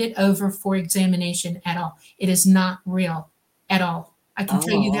turned it over for examination at all. It is not real at all. I can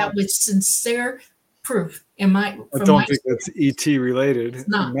tell you that with sincere proof. I don't think that's ET related. It's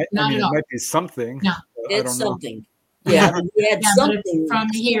not, not at all. It might be something. No, it's something. Yeah, something from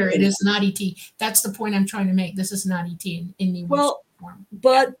here. It is not ET. That's the point I'm trying to make. This is not ET in any way. Form.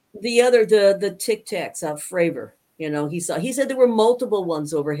 But the Tic Tacs of Fravor, he said there were multiple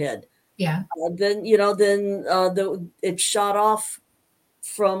ones overhead. Yeah. Then it shot off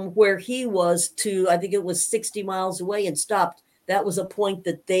from where he was to, I think it was 60 miles away, and stopped. That was a point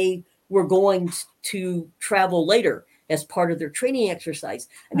that they were going to travel later as part of their training exercise.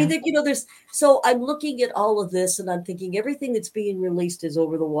 I mean, so I'm looking at all of this and I'm thinking everything that's being released is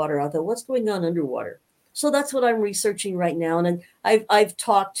over the water. I thought, what's going on underwater? So that's what I'm researching right now. And I've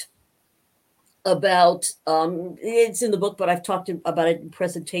talked about, it's in the book, but I've talked about it in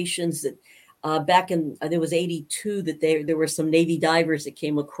presentations, that back in, I think it was 82, that there were some Navy divers that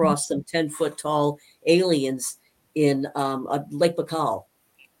came across some 10-foot tall aliens in Lake Baikal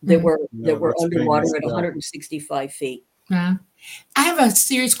that were Yeah, that's underwater famous. at Yeah. 165 feet. Yeah. I have a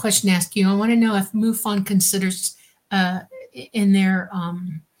serious question to ask you. I want to know if MUFON considers uh, in their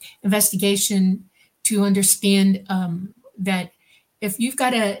investigation to understand that if you've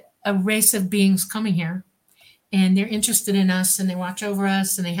got a race of beings coming here and they're interested in us and they watch over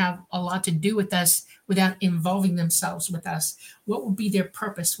us and they have a lot to do with us without involving themselves with us, what will be their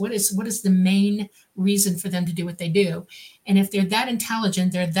purpose? What is the main reason for them to do what they do? And if they're that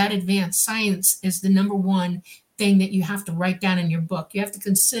intelligent, they're that advanced, science is the number one thing that you have to write down in your book. You have to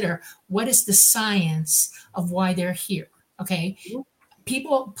consider what is the science of why they're here. Okay.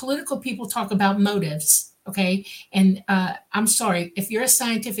 Political people talk about motives. Okay. And I'm sorry, if you're a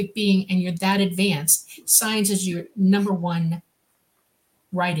scientific being and you're that advanced, science is your number one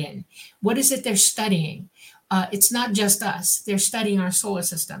right in. What is it they're studying? It's not just us. They're studying our solar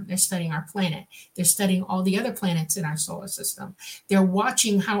system. They're studying our planet. They're studying all the other planets in our solar system. They're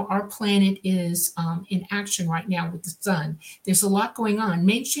watching how our planet is in action right now with the sun. There's a lot going on.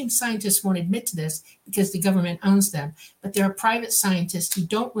 Mainstream scientists won't admit to this because the government owns them, but there are private scientists who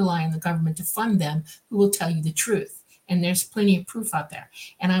don't rely on the government to fund them who will tell you the truth. And there's plenty of proof out there.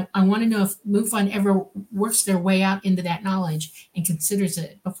 And I want to know if MUFON ever works their way out into that knowledge and considers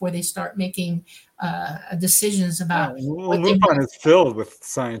it before they start making decisions about what they MUFON is filled with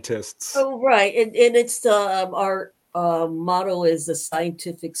scientists. Oh, right. And it's our motto is the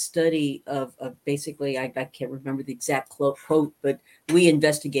scientific study of basically, I can't remember the exact quote, but we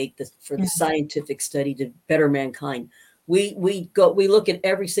investigate this for the scientific study to better mankind. We look at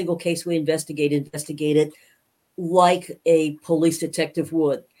every single case we investigate it like a police detective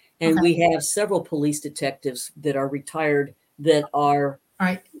would. And we have several police detectives that are retired that are,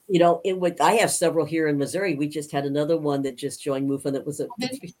 right. I have several here in Missouri. We just had another one that just joined MUFON that was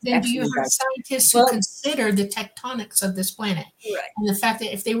then do you have scientists who consider the tectonics of this planet? Right. And the fact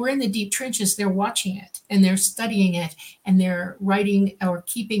that if they were in the deep trenches, they're watching it and they're studying it and they're writing or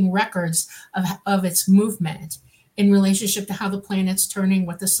keeping records of its movement in relationship to how the planet's turning,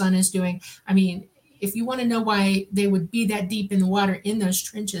 what the sun is doing. I mean, if you want to know why they would be that deep in the water in those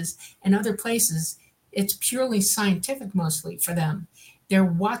trenches and other places, it's purely scientific mostly for them. They're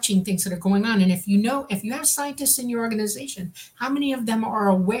watching things that are going on. And if you have scientists in your organization, how many of them are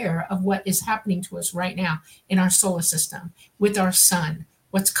aware of what is happening to us right now in our solar system, with our sun,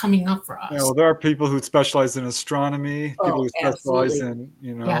 what's coming up for us? Yeah, well, there are people who specialize in astronomy, people who specialize in,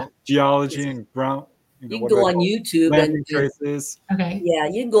 geology and ground. You can go on YouTube landing traces. Okay. Yeah,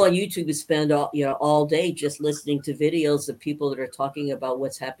 you can go on YouTube and spend all day just listening to videos of people that are talking about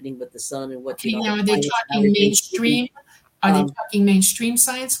what's happening with the sun and what. Okay, now are they talking mainstream? Are they talking mainstream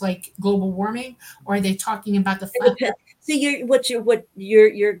science like global warming, or are they talking about the flat? See, you're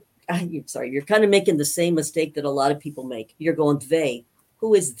kind of making the same mistake that a lot of people make. You're going they.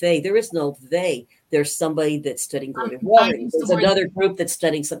 Who is they? There is no they. There's somebody that's studying global warming. There's another group that's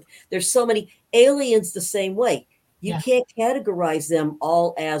studying something. There's so many aliens the same way. You can't categorize them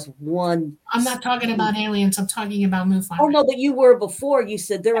all as one. I'm not talking about aliens. I'm talking about MUFON. Oh, no, but you were before. You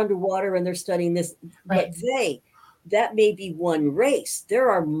said they're underwater and they're studying this. Right. But that may be one race. There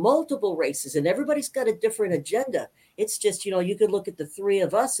are multiple races and everybody's got a different agenda. It's just, you could look at the three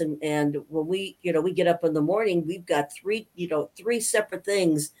of us and when we get up in the morning, we've got three separate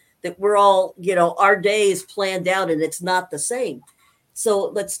things that we're all, our day is planned out and it's not the same. So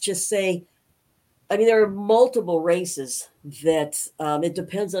let's just say, there are multiple races that it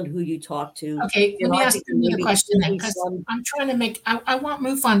depends on who you talk to. Okay, let me ask you another question then, because I'm trying to I want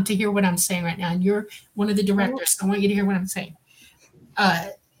MUFON to hear what I'm saying right now, and you're one of the directors, so I want you to hear what I'm saying.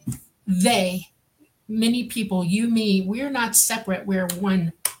 Many people, you, me, we're not separate, we're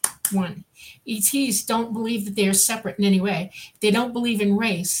one. ETs don't believe that they're separate in any way. They don't believe in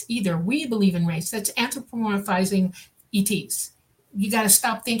race either. We believe in race. That's anthropomorphizing ETs. You got to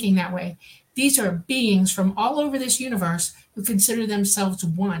stop thinking that way. These are beings from all over this universe who consider themselves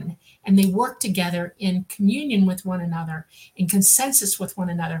one, and they work together in communion with one another, in consensus with one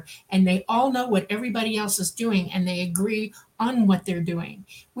another, and they all know what everybody else is doing, and they agree on what they're doing.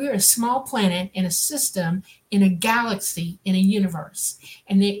 We're a small planet in a system, in a galaxy, in a universe,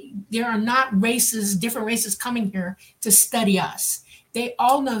 and there are not different races coming here to study us. They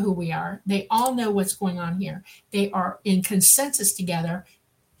all know who we are. They all know what's going on here. They are in consensus together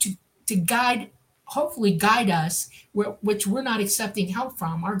to hopefully guide us, which we're not accepting help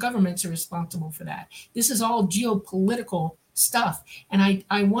from. Our governments are responsible for that. This is all geopolitical stuff. And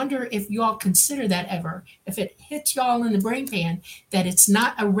I wonder if you all consider that ever, if it hits y'all in the brain pan, that it's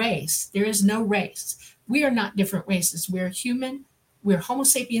not a race. There is no race. We are not different races. We're human. We're Homo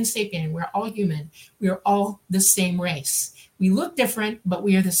sapiens sapien. We're all human. We are all the same race. We look different, but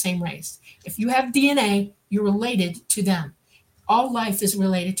we are the same race. If you have DNA, you're related to them. All life is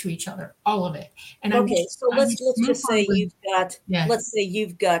related to each other, all of it. And Okay, so let's just say yeah, let's say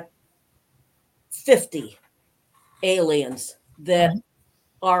you've got 50 aliens that right,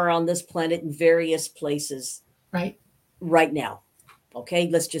 are on this planet in various places right, right now. Okay,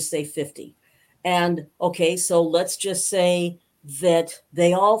 let's just say 50. And okay, so let's just say that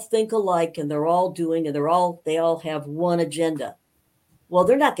they all think alike and they're all doing and they all have one agenda. Well,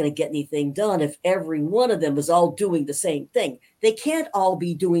 they're not going to get anything done if every one of them is all doing the same thing. They can't all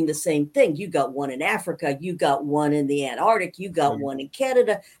be doing the same thing. You got one in Africa, you got one in the Antarctic, you got one in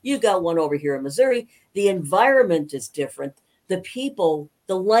Canada, you got one over here in Missouri. The environment is different. The people,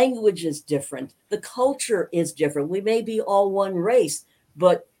 the language is different. The culture is different. We may be all one race,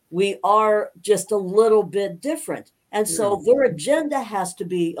 but we are just a little bit different. And so their agenda has to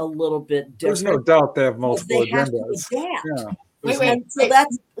be a little bit There's no different. doubt they have multiple They have to agendas. adapt. Yeah. And so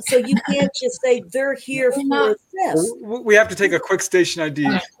so you can't just say they're here for this. We have to take a quick station ID.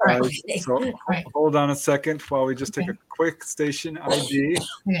 Okay. So hold on a second while we just take a quick station ID.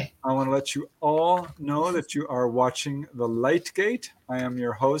 okay. I want to let you all know that you are watching The Light Gate. I am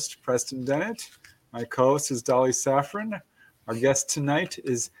your host, Preston Dennett. My co-host is Dolly Safran. Our guest tonight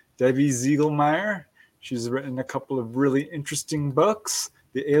is Debbie Ziegelmeyer. She's written a couple of really interesting books.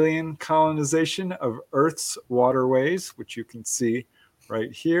 The Alien Colonization of Earth's Waterways, which you can see right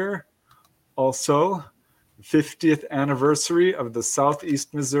here. Also, the 50th anniversary of the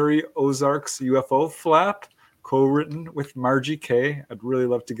Southeast Missouri Ozarks UFO flap, co-written with Margie Kay. I'd really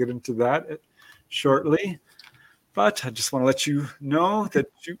love to get into that shortly. But I just want to let you know that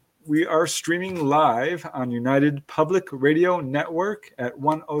we are streaming live on United Public Radio Network at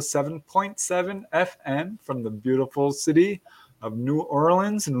 107.7 FM from the beautiful city of New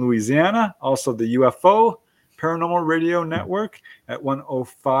Orleans in Louisiana. Also the UFO Paranormal Radio Network at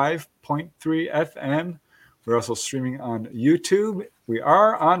 105.3 FM. We're also streaming on YouTube. We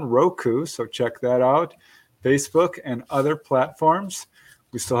are on Roku, so check that out. Facebook and other platforms.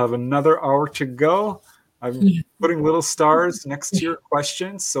 We still have another hour to go. I'm putting little stars next to your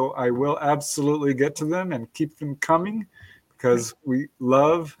questions, so I will absolutely get to them and keep them coming because we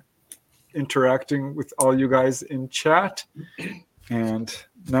love interacting with all you guys in chat. And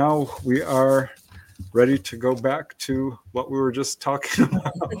now we are ready to go back to what we were just talking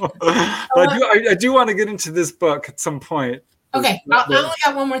about. But I do want to get into this book at some point. Okay, I only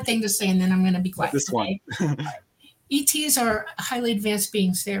got one more thing to say, and then I'm going to be quiet. This one. ETs are highly advanced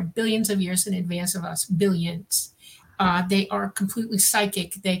beings. They're billions of years in advance of us, billions. They are completely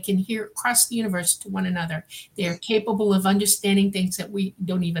psychic. They can hear across the universe to one another. They are capable of understanding things that we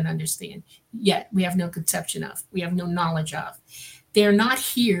don't even understand yet. We have no conception of. We have no knowledge of. They're not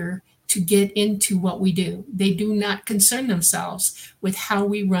here to get into what we do. They do not concern themselves with how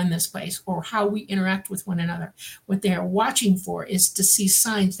we run this place or how we interact with one another. What they are watching for is to see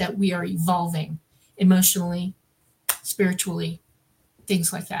signs that we are evolving emotionally, spiritually,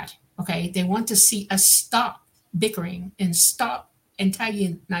 things like that. Okay. They want to see us stop bickering and stop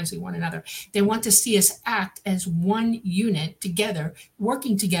antagonizing one another. They want to see us act as one unit together,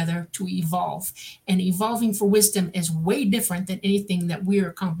 working together to evolve. And evolving for wisdom is way different than anything that we're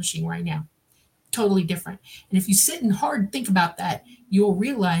accomplishing right now. Totally different. And if you sit and hard think about that, you'll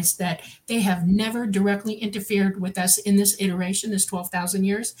realize that they have never directly interfered with us in this iteration, this 12,000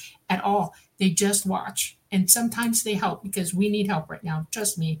 years at all. They just watch. And sometimes they help because we need help right now.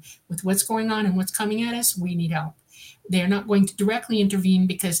 Trust me, with what's going on and what's coming at us, we need help. They're not going to directly intervene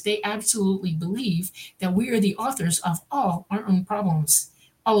because they absolutely believe that we are the authors of all our own problems,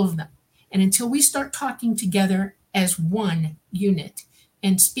 all of them. And until we start talking together as one unit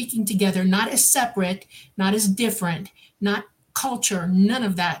and speaking together, not as separate, not as different, not culture, none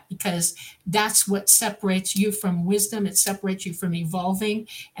of that, because that's what separates you from wisdom. It separates you from evolving.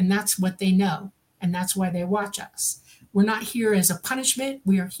 And that's what they know. And that's why they watch us. We're not here as a punishment.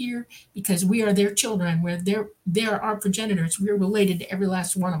 We are here because we are their children. They're our progenitors. We're related to every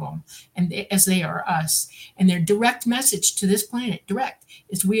last one of them, and as they are us. And their direct message to this planet, direct,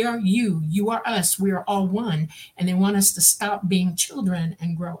 is we are you. You are us. We are all one. And they want us to stop being children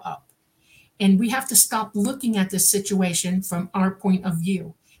and grow up. And we have to stop looking at this situation from our point of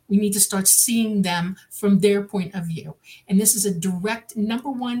view. We need to start seeing them from their point of view. And this is a direct, number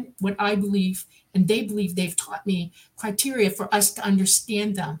one, what I believe, and they believe, they've taught me, criteria for us to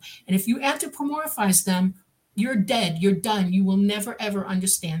understand them. And if you anthropomorphize them, you're dead. You're done. You will never, ever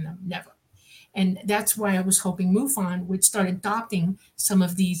understand them. Never. And that's why I was hoping MUFON would start adopting some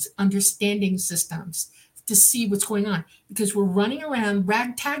of these understanding systems to see what's going on. Because we're running around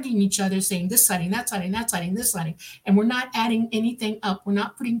ragtagging each other, saying this sighting, that sighting, that sighting, this sighting, and we're not adding anything up. We're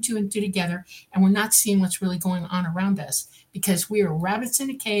not putting two and two together, and we're not seeing what's really going on around us, because we are rabbits in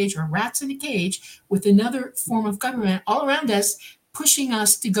a cage or rats in a cage with another form of government all around us, pushing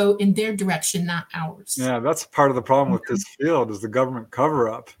us to go in their direction, not ours. Yeah, that's part of the problem with this field is the government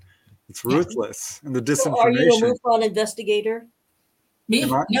cover-up. It's ruthless, and the So are you a disinformation. MUFON investigator? Me?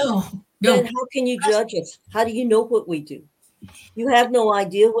 Am I? No, Then no. how can you judge us? How do you know what we do? You have no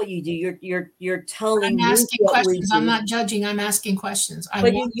idea what you do. You're telling I'm me asking what we questions. do. I'm not judging. I'm asking questions. I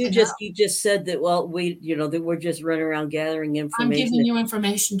But want you to know. just said that, well, that we're just running around gathering I'm information. giving you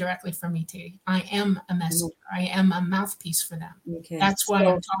information directly from ET. I am a messenger. I am a mouthpiece for them. Okay. That's why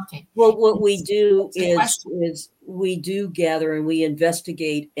I'm talking. Well, what we do It's a question. is we do gather and we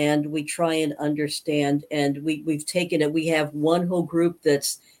investigate and we try and understand. And we've taken it. We have one whole group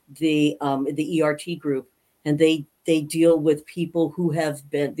that's the ERT group, and they deal with people who have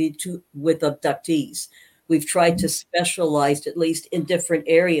been with abductees. We've tried to specialize, at least in different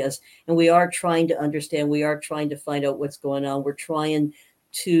areas, and we are trying to understand. We are trying to find out what's going on. We're trying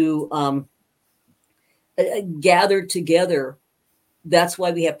to gather together. That's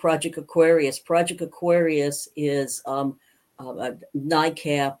why we have Project Aquarius. Project Aquarius is NICAP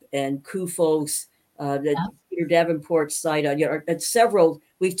and KUFOS, Peter Davenport's site. And several.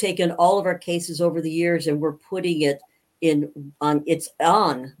 We've taken all of our cases over the years, and we're putting it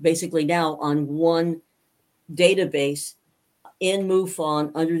basically now on one database in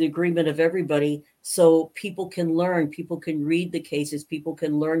MUFON under the agreement of everybody, so people can learn, people can read the cases, people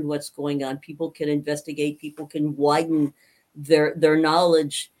can learn what's going on, people can investigate, people can widen their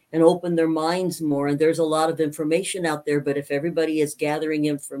knowledge and open their minds more. And there's a lot of information out there, but if everybody is gathering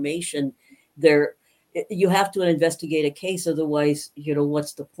information, you have to investigate a case. Otherwise,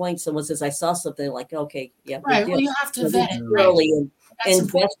 what's the point? Someone says, I saw something, like, okay, yeah. Right. Well, you have to vet it. Thoroughly Right.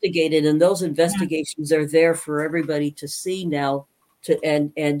 investigated, and those investigations are there for everybody to see now,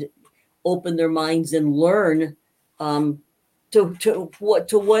 and open their minds and learn to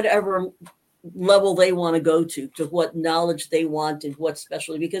whatever level they want to go to what knowledge they want and what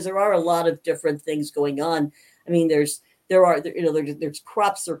specialty, because there are a lot of different things going on. I mean, there's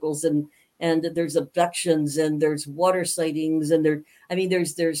crop circles and there's abductions and there's water sightings and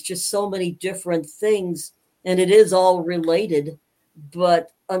there's just so many different things, and it is all related.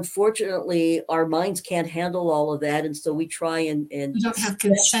 But unfortunately, our minds can't handle all of that, and so we try and we don't have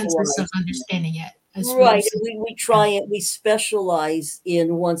consensus of understanding yet. Right. We try and we specialize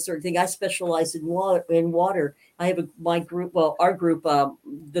in one certain thing. I specialize in water. I have our group,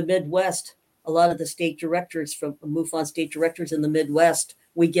 the Midwest. A lot of the state directors from MUFON state directors in the Midwest,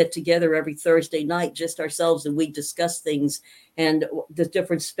 we get together every Thursday night, just ourselves, and we discuss things and the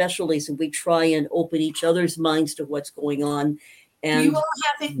different specialties, and we try and open each other's minds to what's going on. And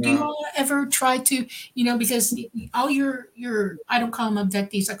do you all ever try to, because all your I don't call them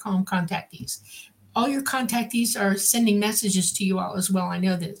abductees, I call them contactees. All your contactees are sending messages to you all as well. I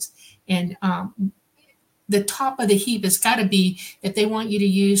know this. And the top of the heap has got to be that they want you to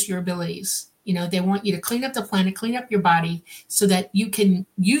use your abilities. They want you to clean up the planet, clean up your body so that you can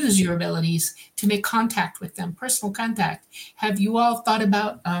use your abilities to make contact with them, personal contact. Have you all thought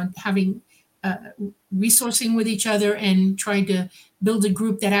about having resourcing with each other and trying to build a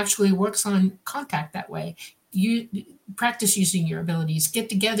group that actually works on contact that way? You practice using your abilities, get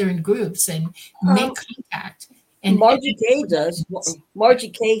together in groups and make contact. And Margie K does. Margie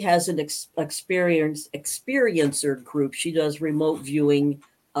K has an experiencer group. She does remote viewing.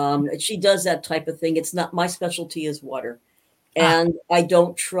 She does that type of thing. It's not my specialty is water. And I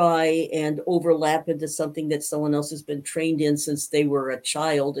don't try and overlap into something that someone else has been trained in since they were a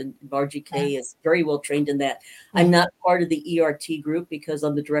child. And Margie K is very well trained in that. I'm not part of the ERT group because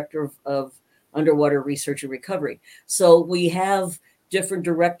I'm the director of underwater research and recovery. So we have different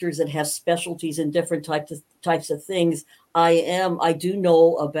directors that have specialties in different types of things. I do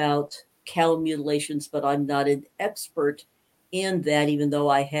know about cow mutilations, but I'm not an expert in that, even though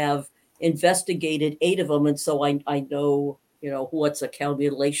I have investigated 8 of them. And so I know, what's a cow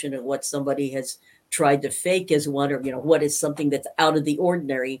mutilation and what somebody has tried to fake as one, or, what is something that's out of the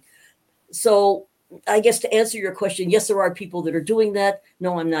ordinary. So I guess to answer your question, yes, there are people that are doing that.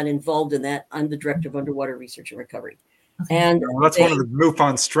 No, I'm not involved in that. I'm the director of underwater research and recovery. Okay. And that's one of the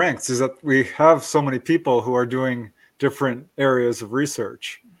MUFON strengths is that we have so many people who are doing different areas of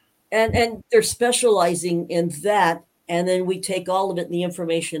research. And they're specializing in that. and then we take all of it, and the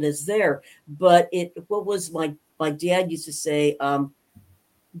information is there. But what was my dad used to say,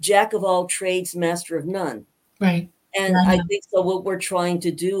 jack of all trades, master of none. Right. And I think so. What we're trying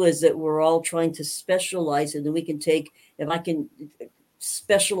to do is that we're all trying to specialize, and then we can take, if I can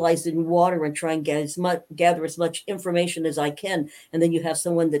specialize in water and try and gather as much information as I can, and then you have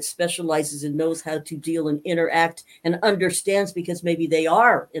someone that specializes and knows how to deal and interact and understands, because maybe they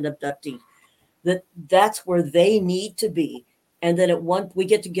are an abductee, that's where they need to be. And then we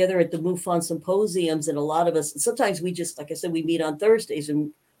get together at the MUFON symposiums, and a lot of us, sometimes we just, like I said, we meet on Thursdays,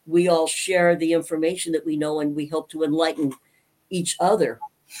 and we all share the information that we know, and we help to enlighten each other.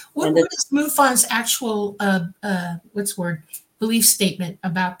 What is MUFON's actual belief statement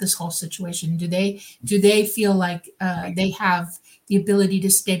about this whole situation? Do they feel like they have the ability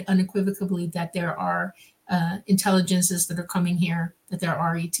to state unequivocally that there are intelligences that are coming here, that there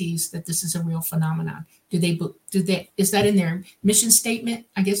are ETs, that this is a real phenomenon? Do they is that in their mission statement,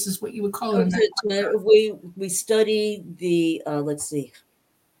 I guess is what you would call it? We study the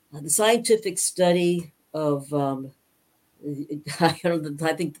the scientific study of I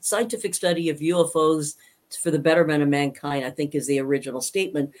think the scientific study of UFOs for the betterment of mankind, I think, is the original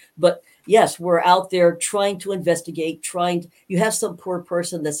statement. But yes, we're out there trying to investigate, you have some poor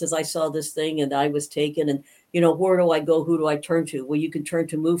person that says, I saw this thing and I was taken, and where do I go? Who do I turn to? Well, you can turn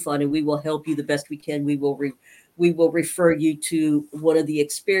to MUFON, and we will help you the best we can. We will refer you to one of the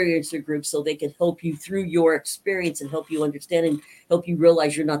experiencer groups, so they can help you through your experience and help you understand and help you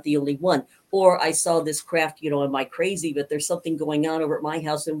realize you're not the only one. Or I saw this craft, am I crazy? But there's something going on over at my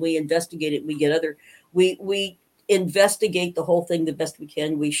house, and we investigate it. We investigate the whole thing the best we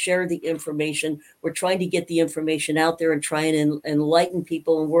can. We share the information. We're trying to get the information out there and try and enlighten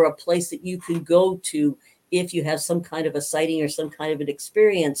people. And we're a place that you can go to if you have some kind of a sighting or some kind of an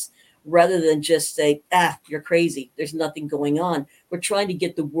experience, rather than just say, you're crazy, there's nothing going on. We're trying to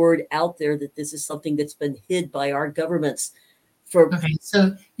get the word out there that this is something that's been hid by our governments. Okay,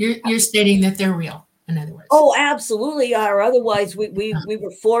 so you're stating that they're real, in other words. Oh, absolutely. Or otherwise, we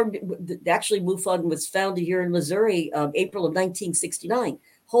were formed. Actually, MUFON was founded here in Missouri, April of 1969.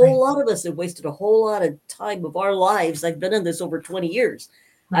 Whole lot of us have wasted a whole lot of time of our lives. I've been in this over 20 years.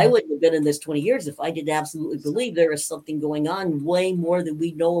 I wouldn't have been in this 20 years if I didn't absolutely believe there is something going on, way more than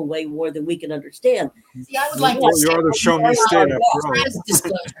we know and way more than we can understand. See, I would like to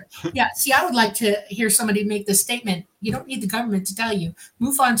disclosure. Yeah, see, I would like to hear somebody make this statement. You don't need the government to tell you.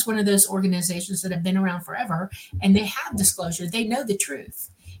 MUFON's one of those organizations that have been around forever, and they have disclosure. They know the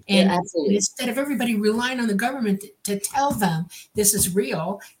truth. And instead of everybody relying on the government to tell them this is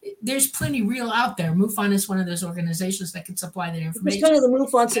real, there's plenty real out there. MUFON is one of those organizations that can supply that information. It's kind of the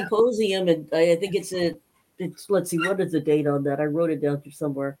MUFON symposium, and I think it's let's see, what is the date on that? I wrote it down here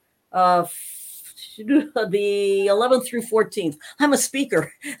somewhere. The 11th through 14th. I'm a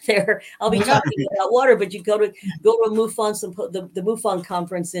speaker there. I'll be talking about water, but you go to MUFON, the MUFON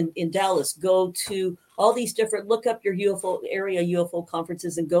conference in Dallas. Go to all these different, look up your UFO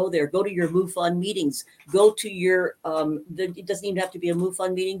conferences and go there. Go to your MUFON meetings. Go to your, it doesn't even have to be a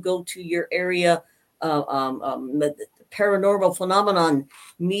MUFON meeting. Go to your area paranormal phenomenon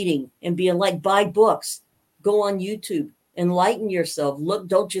meeting and be enlightened. Buy books. Go on YouTube. Enlighten yourself. Look,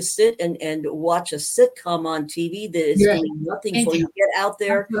 don't just sit and watch a sitcom on TV that is doing nothing for you. Get out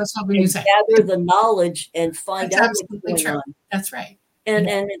there and gather the knowledge and find out what's going on. That's right.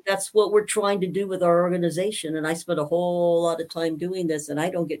 And that's what we're trying to do with our organization. And I spent a whole lot of time doing this, and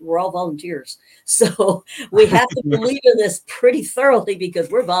we're all volunteers. So we have to believe in this pretty thoroughly because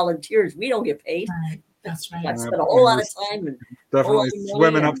we're volunteers. We don't get paid. Right. That's right. I spent a whole lot of time and definitely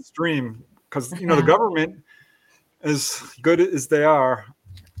swimming upstream because the government, as good as they are,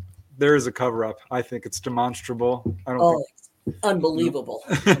 there is a cover-up. I think it's demonstrable. It's unbelievable.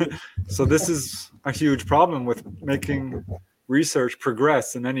 So this is a huge problem with making research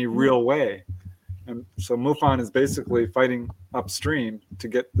progress in any real way. And so MUFON is basically fighting upstream to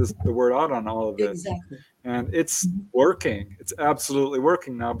get the word out on all of this. Exactly. And it's working. It's absolutely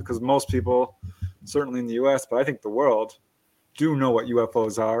working now because most people, certainly in the US, but I think the world, do know what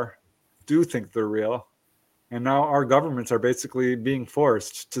UFOs are, do think they're real. And now our governments are basically being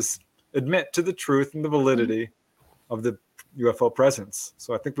forced to admit to the truth and the validity of the UFO presence.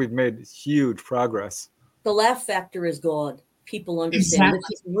 So I think we've made huge progress. The laugh factor is gone. People understand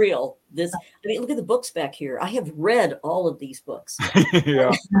this is real. Look at the books back here. I have read all of these books.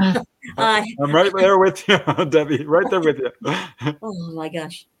 Yeah. I'm right there with you, Debbie. Right there with you. Oh my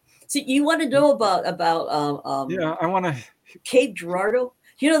gosh. So you want to know about I want to Cape Girardeau?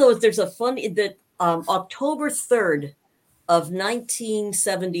 There's a fun that October 3rd of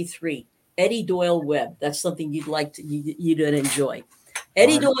 1973, Eddie Doyle Webb. That's something you'd enjoy.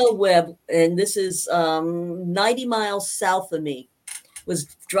 Eddie Doyle Webb, and this is 90 miles south of me, was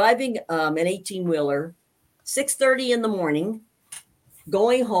driving an 18-wheeler, 6:30 in the morning,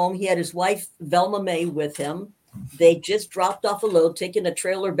 going home. He had his wife, Velma May, with him. They just dropped off a load, taking a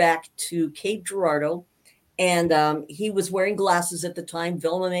trailer back to Cape Girardeau. And he was wearing glasses at the time.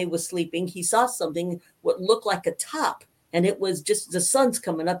 Velma May was sleeping. He saw something, what looked like a top. And it was just the sun's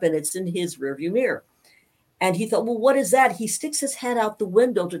coming up and it's in his rearview mirror. And he thought, well, what is that? He sticks his head out the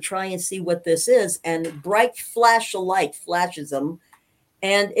window to try and see what this is. And a bright flash of light flashes him.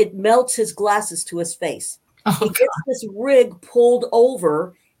 And it melts his glasses to his face. He gets this rig pulled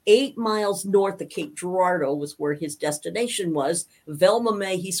over 8 miles north of Cape Girardeau was where his destination was. Velma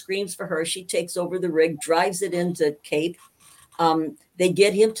May, he screams for her. She takes over the rig, drives it into Cape. They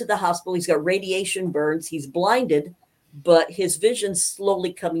get him to the hospital. He's got radiation burns. He's blinded, but his vision's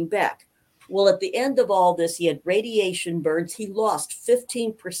slowly coming back. Well, at the end of all this, he had radiation burns. He lost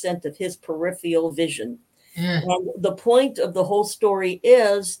 15% of his peripheral vision. Yeah. And the point of the whole story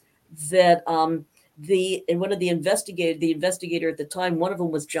is that the investigator at the time, one of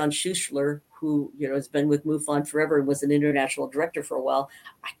them was John Schuschler, who has been with MUFON forever and was an international director for a while.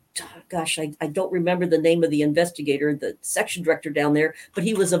 I don't remember the name of the investigator, the section director down there, but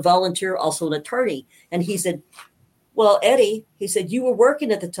he was a volunteer, also an attorney. And he said, well, Eddie, he said, you were working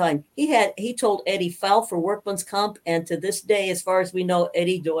at the time. He told Eddie, file for workman's comp. And to this day, as far as we know,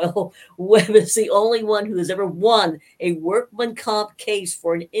 Eddie Doyle Webb is the only one who has ever won a workman comp case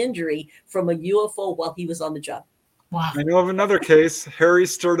for an injury from a UFO while he was on the job. Wow. I know of another case, Harry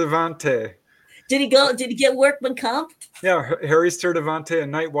Sturdivante. Did he get workman comp? Yeah, Harry Sturdivante, a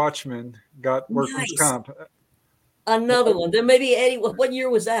night watchman, got workman's comp. Another one. Then maybe Eddie, what year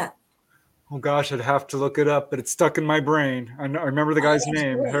was that? Oh gosh, I'd have to look it up, but it's stuck in my brain. I remember the guy's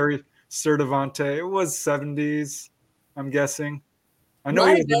name, great. Harry Sturdivante. It was 70s, I'm guessing. I know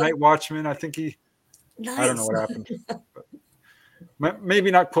he was a night watchman. I think nice. I don't know what happened. Maybe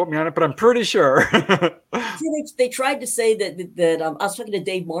not quote me on it, but I'm pretty sure. They tried to say that I was talking to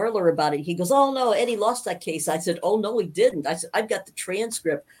Dave Marler about it. He goes, oh no, Eddie lost that case. I said, oh no, he didn't. I said, I've got the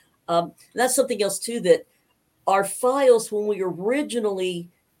transcript. That's something else too, that our files, when we originally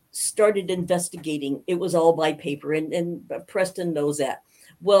started investigating, it was all by paper, and Preston knows that.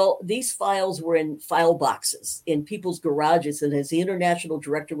 Well, these files were in file boxes in people's garages, and as the international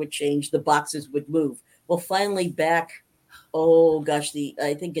director would change, the boxes would move. Well, finally back,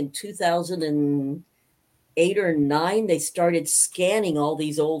 I think in 2008 or 9, they started scanning all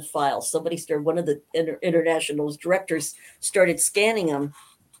these old files. One of the international directors started scanning them.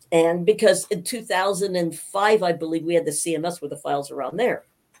 And because in 2005, I believe we had the CMS where the files are on there.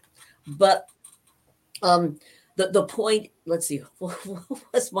 But the point, let's see, what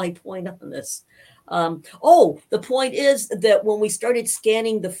was my point on this? The point is that when we started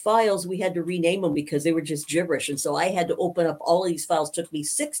scanning the files, we had to rename them because they were just gibberish. And so I had to open up all of these files. It took me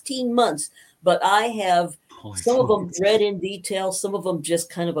 16 months, but I have some of them read in detail, some of them just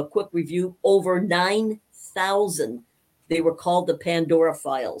kind of a quick review. Over 9,000. They were called the Pandora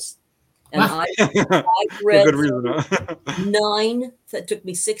files. And I read good reason, huh? 9. That took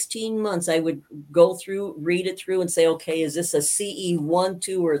me 16 months. I would go through, read it through, and say, okay, is this a CE 1,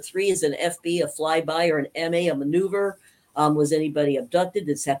 2, or 3? Is an FB a flyby or an MA a maneuver? Was anybody abducted?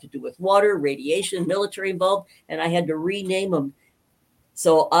 Does this have to do with water, radiation, military involved? And I had to rename them.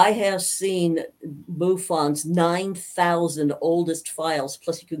 So I have seen MUFON's 9,000 oldest files.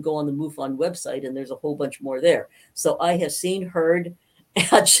 Plus, you can go on the MUFON website, and there's a whole bunch more there. So I have seen, heard,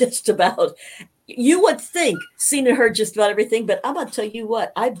 just about, you would think, seen and heard just about everything, but I'm going to tell you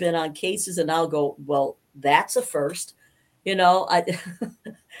what, I've been on cases and I'll go, well, that's a first. I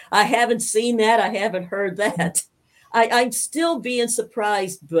haven't seen that. I haven't heard that. I'm still being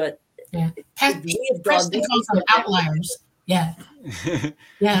surprised, but yeah. Preston calls them outliers. Yeah.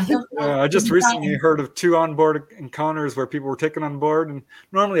 Yeah. I just recently heard of 2 onboard encounters where people were taken on board, and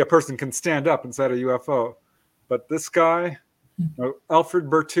normally a person can stand up inside a UFO, but this guy, Alfred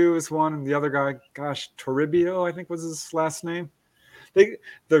Bertu is one, and the other guy, Toribio, I think was his last name. The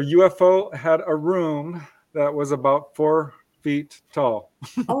UFO had a room that was about 4 feet tall.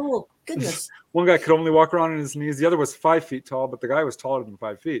 Oh, goodness. One guy could only walk around on his knees. The other was 5 feet tall, but the guy was taller than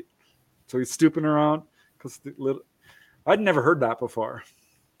 5 feet. So he's stooping around. I'd never heard that before.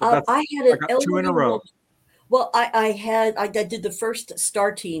 I got 2 in a row. Well, I did the first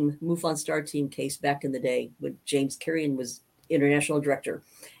Star Team, MUFON Star Team case back in the day when James Carrion was international director.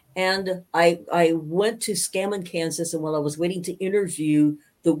 And I went to Scammon, Kansas, and while I was waiting to interview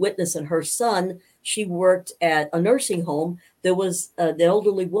the witness and her son, she worked at a nursing home. there was an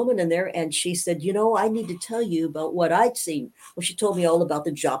elderly woman in there, and she said, I need to tell you about what I'd seen. Well, she told me all about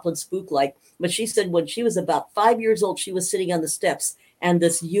the Joplin spook light. But she said when she was about 5 years old, she was sitting on the steps, and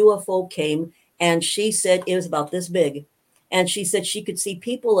this UFO came, and she said it was about this big. And she said she could see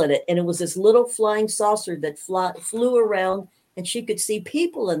people in it. And it was this little flying saucer that flew around, and she could see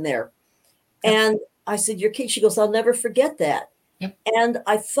people in there. Yep. And I said, "Your kid?" She goes, "I'll never forget that." Yep. And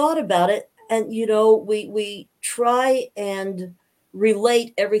I thought about it. And, we try and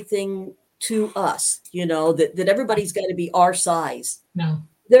relate everything to us, that everybody's got to be our size. No.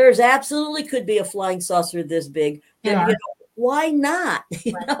 There's absolutely could be a flying saucer this big. There That, are. why not?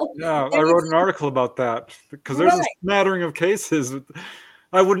 Yeah, I wrote an article about that because there's a smattering of cases.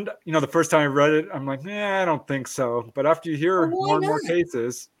 I wouldn't, the first time I read it, I'm like, I don't think so. But after you hear more and more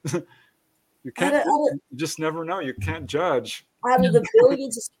cases, you can't, you just never know. You can't judge. Out of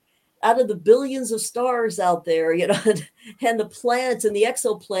the billions of stars out there, and the planets and the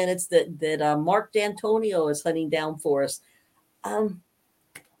exoplanets that Mark D'Antonio is hunting down for us.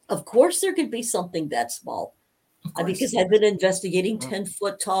 Of course, there could be something that small. Because I've been investigating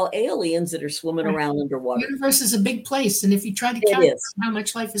 10-foot tall aliens that are swimming around underwater. The universe is a big place, and if you try to count how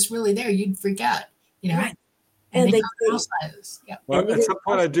much life is really there, you'd freak out. Right. And they sizes. Yeah. Well, at some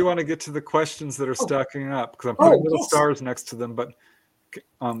point, I do want to get to the questions that are stacking up because I'm putting little stars next to them. But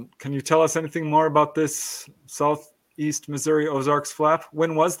can you tell us anything more about this Southeast Missouri Ozarks flap?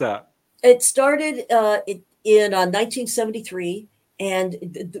 When was that? It started in 1973. And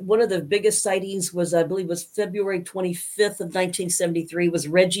one of the biggest sightings was, I believe, was February 25th of 1973, was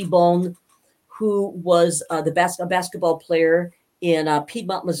Reggie Bone, who was a basketball player in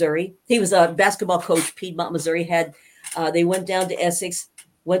Piedmont, Missouri. He was a basketball coach, Piedmont, Missouri. They went down to Essex,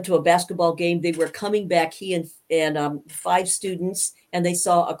 went to a basketball game. They were coming back, he and 5 students, and they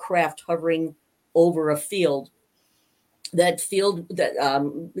saw a craft hovering over a field. There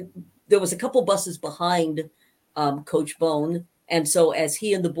was a couple buses behind Coach Bone. And so as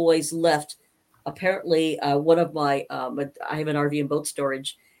he and the boys left, apparently one of my, I have an RV and boat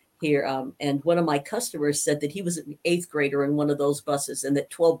storage here, and one of my customers said that he was an 8th grader in one of those buses and that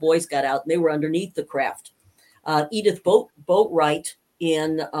 12 boys got out and they were underneath the craft. Edith Boatwright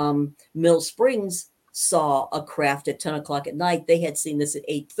in Mill Springs saw a craft at 10 o'clock at night. They had seen this at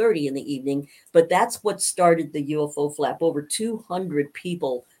 8:30 in the evening, but that's what started the UFO flap. Over 200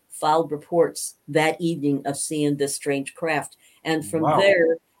 people filed reports that evening of seeing this strange craft. And from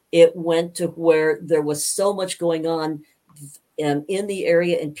there, it went to where there was so much going on in the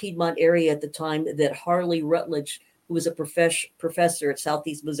area, in Piedmont area at the time, that Harley Rutledge, who was a professor at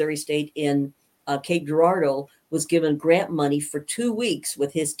Southeast Missouri State in Cape Girardeau, was given grant money for 2 weeks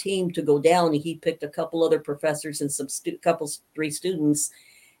with his team to go down. And he picked a couple other professors and some 3 students.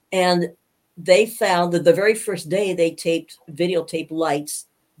 And they found that the very first day they videotaped lights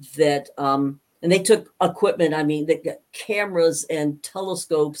that, and they took equipment. I mean, they got cameras and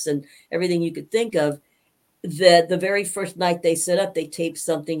telescopes and everything you could think of. That the very first night they set up, they taped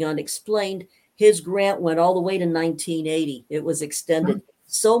something unexplained. His grant went all the way to 1980. It was extended.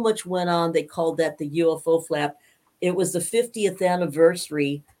 So much went on. They called that the UFO flap. It was the 50th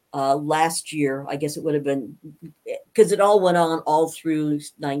anniversary last year. I guess it would have been, because it all went on all through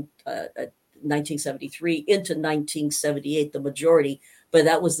 1973 into 1978, the majority. But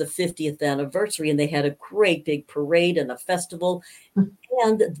that was the 50th anniversary, and they had a great big parade and a festival.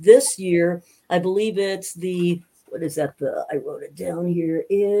 And this year, I believe it's what is that? I wrote it down here.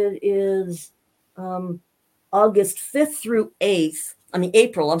 It is August 5th through 8th.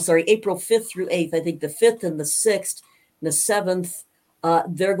 April 5th through 8th. I think the 5th and the 6th and the 7th,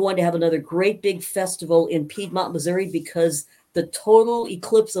 they're going to have another great big festival in Piedmont, Missouri, because the total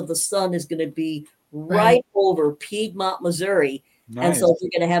eclipse of the sun is going to be right over Piedmont, Missouri. Nice. And so they're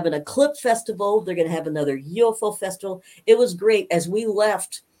going to have an eclipse festival. They're going to have another UFO festival. It was great. As we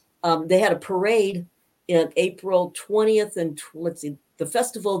left, they had a parade in April 20th. And the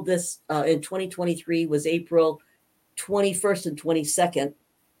festival in 2023 was April 21st and 22nd.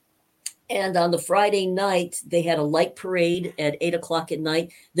 And on the Friday night, they had a light parade at 8 o'clock at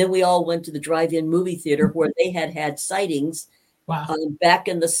night. Then we all went to the drive-in movie theater where they had sightings. Wow. Back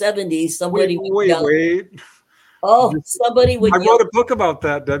in the 70s. Wait. Oh, somebody would. I wrote a book about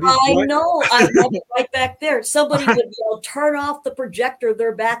that, Debbie. I know. I have it right back there. Somebody would yell, "Turn off the projector."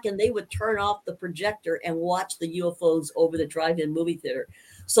 They're back, and they would turn off the projector and watch the UFOs over the drive-in movie theater.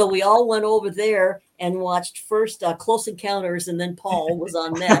 So we all went over there and watched first Close Encounters, and then Paul was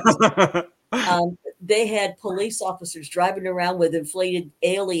on next. They had police officers driving around with inflated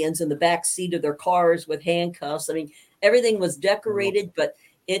aliens in the back seat of their cars with handcuffs. Everything was decorated, but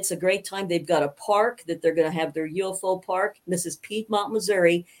It's a great time. They've got a park that they're going to have their UFO park. This is Piedmont,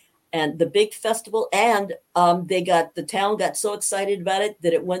 Missouri, and the big festival. And the town got so excited about it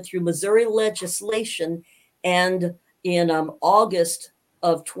that it went through Missouri legislation. And in August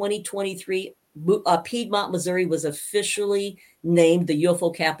of 2023, Piedmont, Missouri was officially named the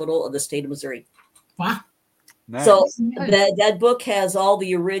UFO capital of the state of Missouri. Wow. Nice. So that book has all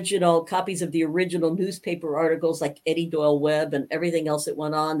the original copies of the original newspaper articles, like Eddie Doyle Webb and everything else that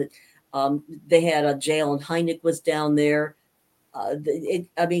went on. That they had a jail, and Hynek was down there.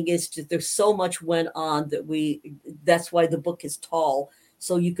 It's just, there's so much went on that's why the book is tall,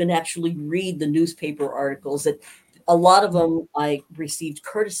 so you can actually read the newspaper articles. That a lot of them I received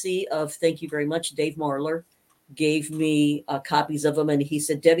courtesy of. Thank you very much, Dave Marler. Gave me copies of them, and he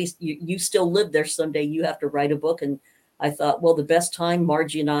said, Debbie, you still live there, someday you have to write a book. And I thought, well, the best time,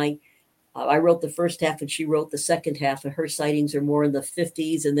 Margie and I wrote the first half and she wrote the second half, and her sightings are more in the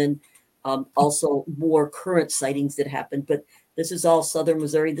 50s, and then also more current sightings that happened. But this is all southern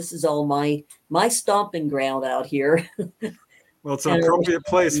Missouri. This is all my stomping ground out here. Well, it's an appropriate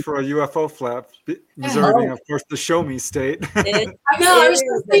place for a UFO flap. Missouri being, of course, the show me state. I know. I was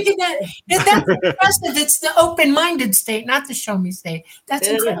just thinking that's impressive. It's the open-minded state, not the show me state. That's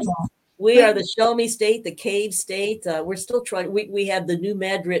incredible. We are the show me state, the cave state. We're still trying. We have the New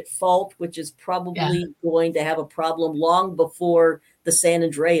Madrid fault, which is probably going to have a problem long before the San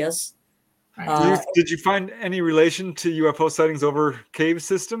Andreas. Did you find any relation to UFO sightings over cave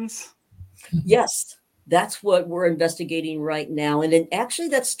systems? Yes. That's what we're investigating right now. And then actually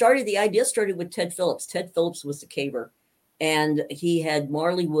the idea started with Ted Phillips. Ted Phillips was the caver, and he had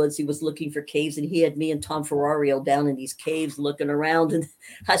Marley Woods. He was looking for caves, and he had me and Tom Ferrario down in these caves looking around. And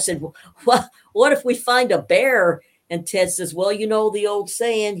I said, well, what if we find a bear? And Ted says, well, you know, the old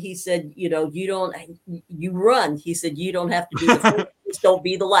saying, he said, you run. He said, you don't have to be the first, just don't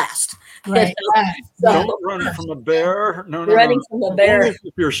be the last. Right. Don't run from a bear. No. Running from a bear. If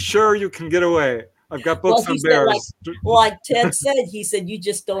you're sure you can get away. I've got books on bears. Like Ted said, he said, you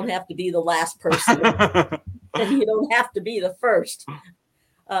just don't have to be the last person. And you don't have to be the first.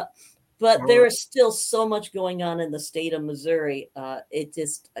 But there is still so much going on in the state of Missouri.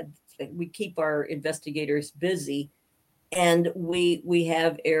 We keep our investigators busy. And we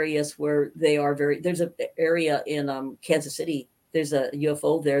have areas where they are there's an area in Kansas City. There's a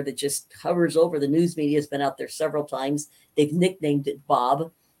UFO there that just hovers over. The news media has been out there several times. They've nicknamed it Bob.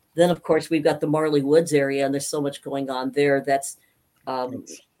 Then, of course, we've got the Marley Woods area, and there's so much going on there. That's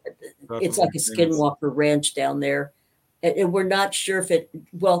it's like a skinwalker ranch down there. And we're not sure if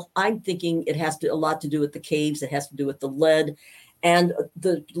I'm thinking it has a lot to do with the caves. It has to do with the lead. And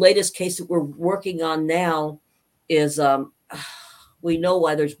the latest case that we're working on now is we know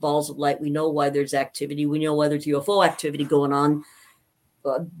why there's balls of light. We know why there's activity. We know why there's UFO activity going on.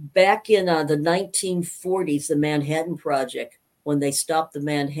 Back in the 1940s, the Manhattan Project, when they stopped the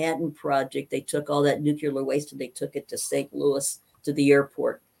Manhattan Project, they took all that nuclear waste and they took it to St. Louis, to the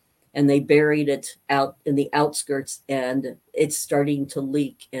airport, and they buried it out in the outskirts, and it's starting to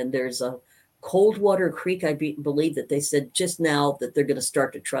leak. And there's a Coldwater Creek, I believe that they said just now that they're going to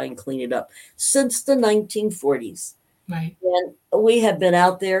start to try and clean it up, since the 1940s. Right. And we have been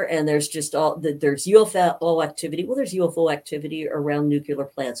out there, and there's just there's UFO activity. Well, there's UFO activity around nuclear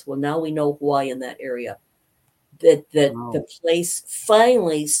plants. Well, now we know why in that area. The place,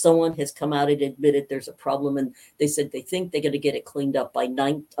 finally, someone has come out and admitted there's a problem, and they said they think they're going to get it cleaned up by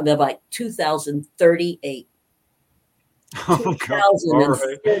 2038. Oh,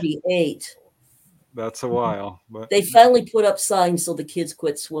 2038. Right. That's a while, but they finally put up signs so the kids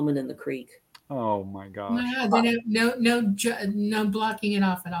quit swimming in the creek. Oh my gosh! No blocking it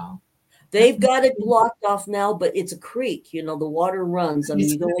off at all. They've got it blocked off now, but it's a creek. You know, the water runs. I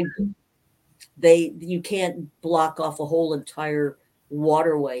mean, you can't block off a whole entire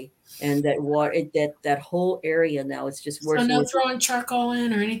waterway, and that whole area now it's just worse. So no throwing charcoal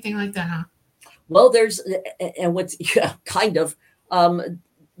in or anything like that, huh? Well, there's kind of.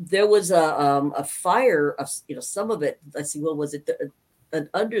 There was a fire. Some of it. Let's see, what was it?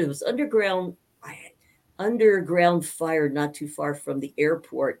 It was underground fire not too far from the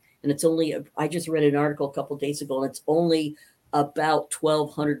airport, and it's only. I just read an article a couple of days ago, and it's only about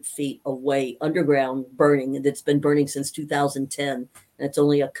 1,200 feet away, underground burning, and it's been burning since 2010, and it's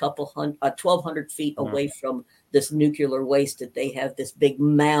only 1,200 feet away from this nuclear waste that they have, this big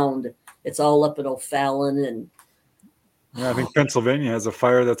mound. It's all up in O'Fallon, and I think Pennsylvania has a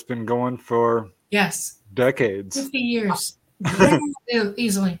fire that's been going for decades, 50 years,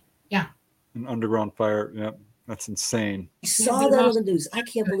 easily. Yeah, an underground fire. Yeah, that's insane. I saw that on the news. I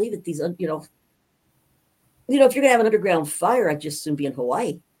can't believe it. if you're gonna have an underground fire, I'd just soon be in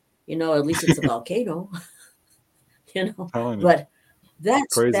Hawaii. At least it's a volcano. Telling you, But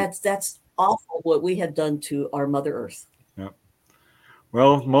that's crazy. that's that's awful what we have done to our Mother Earth. Yeah.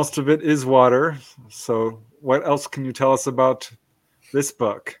 Well, most of it is water. So, what else can you tell us about this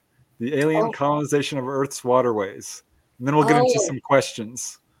book, The Alien Oh, Colonization of Earth's Waterways? And then we'll get into oh, some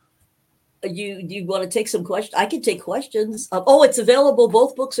questions. you want to take some questions? I can take questions. Oh, it's available.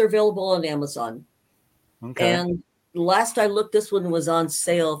 Both books are available on Amazon. Okay. And last I looked, this one was on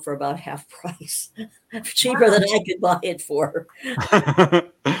sale for about half price, cheaper Wow. than I could buy it for.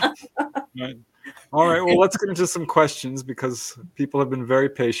 Right. All right. Well, let's get into some questions because people have been very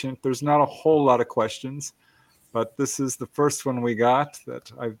patient. There's not a whole lot of questions, but this is the first one we got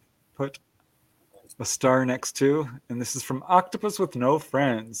that I've put a star next to. And this is from Octopus with No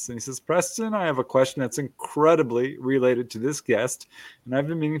Friends. And he says, Preston, I have a question that's incredibly related to this guest. And I've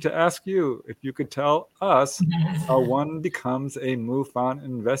been meaning to ask you if you could tell us how one becomes a MUFON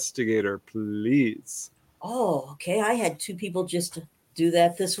investigator, please. Oh, okay. I had two people just do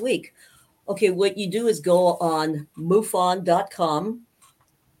that this week. Okay, what you do is go on MUFON.com,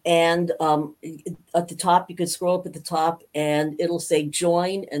 and at the top, you can scroll up at the top and it'll say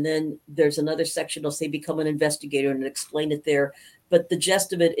join. And then there's another section, it'll say become an investigator, and explain it there. But the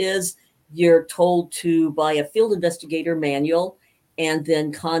gist of it is you're told to buy a field investigator manual and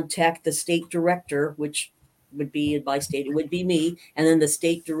then contact the state director, which would be in my state, it would be me. And then the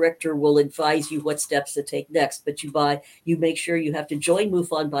state director will advise you what steps to take next. But you make sure you have to join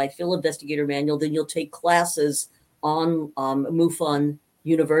MUFON, buy field investigator manual, then you'll take classes on MUFON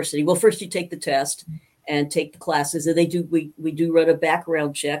University. Well, first you take the test and take the classes, and we do run a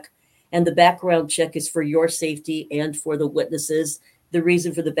background check, and the background check is for your safety and for the witnesses. The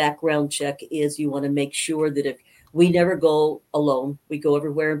reason for the background check is you want to make sure that if we never go alone, we go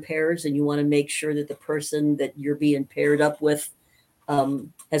everywhere in pairs, and you want to make sure that the person that you're being paired up with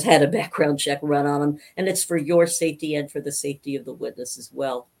has had a background check run on them, and it's for your safety and for the safety of the witness as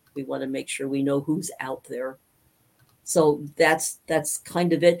well. We want to make sure we know who's out there. So that's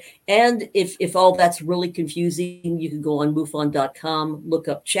kind of it. And if all that's really confusing, you can go on MUFON.com, look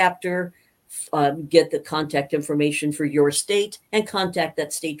up chapter, get the contact information for your state, and contact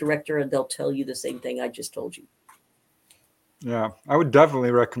that state director, and they'll tell you the same thing I just told you. Yeah, I would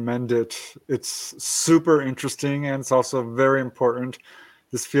definitely recommend it. It's super interesting and it's also very important.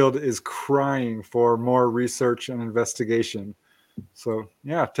 This field is crying for more research and investigation. So,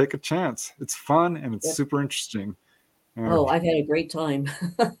 yeah, take a chance. It's fun and it's Yep. super interesting. Oh, I've had a great time.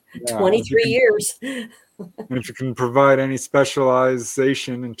 Yeah, 23 years. and if you can provide any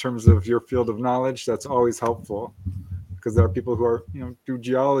specialization in terms of your field of knowledge, that's always helpful because there are people who are, do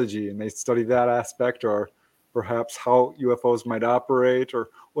geology and they study that aspect, or perhaps how UFOs might operate, or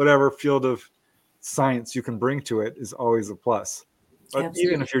whatever field of science you can bring to it is always a plus. But even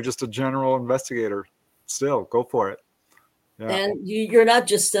Absolutely. if you're just a general investigator, still go for it. Yeah. And you're not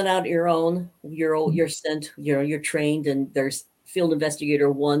just sent out your own. You're sent. You're trained, and there's field investigator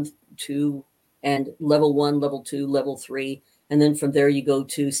 1, 2, and level 1, level 2, level 3, and then from there you go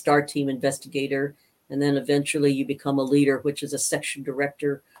to star team investigator, and then eventually you become a leader, which is a section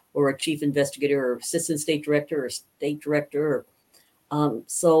director or a chief investigator or assistant state director or state director.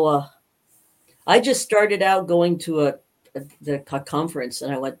 So I just started out going to the conference,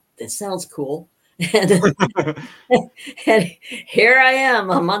 and I went, "This sounds cool." And and here I am.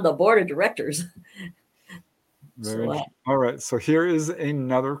 I'm on the board of directors. Very So interesting. All right. So here is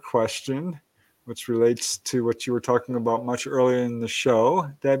another question, which relates to what you were talking about much earlier in the show,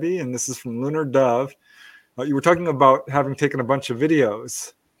 Debbie. And this is from Lunar Dove. You were talking about having taken a bunch of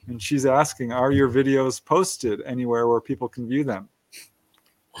videos, and she's asking, are your videos posted anywhere where people can view them?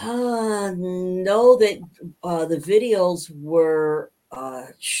 no, that the videos were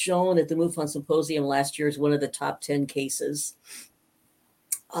shown at the MUFON Symposium last year as one of the top 10 cases.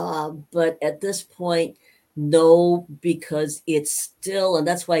 But at this point, no, because it's still, and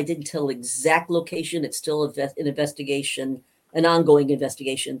that's why I didn't tell exact location. It's still an investigation, an ongoing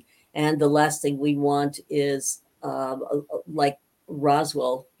investigation. And the last thing we want is like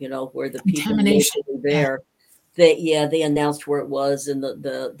Roswell, where the people Contamination. locally Yeah. there, they announced where it was, and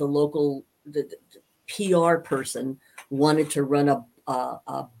the local the PR person wanted to run a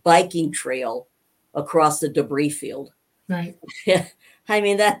biking trail across the debris field. Right. Yeah, I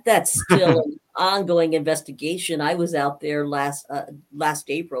mean that's still an ongoing investigation. I was out there last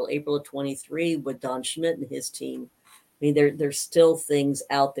April of 23 with Don Schmidt and his team. I mean, there's still things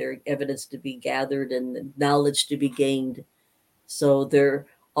out there, evidence to be gathered and knowledge to be gained. So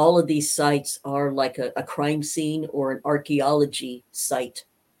all of these sites are like a crime scene or an archaeology site.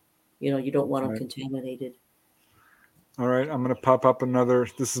 You don't want them Right. contaminated. All right, I'm going to pop up another.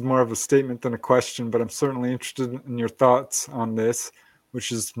 This is more of a statement than a question, but I'm certainly interested in your thoughts on this,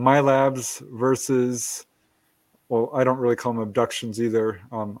 which is my labs versus, well, I don't really call them abductions either.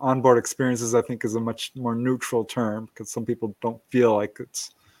 Onboard experiences, I think, is a much more neutral term because some people don't feel like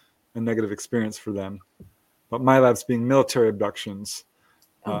it's a negative experience for them. But my labs being military abductions,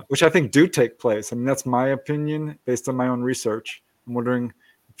 which I think do take place. I mean, that's my opinion based on my own research. I'm wondering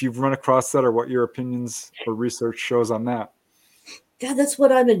if you've run across that or what your opinions or research shows on that. Yeah, that's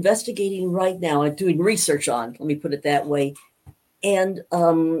what I'm investigating right now. I'm doing research on, let me put it that way. And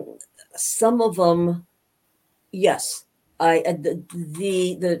some of them, yes. What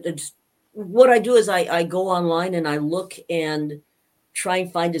I do is I go online and I look and try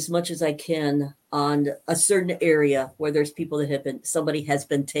and find as much as I can on a certain area where there's people that somebody has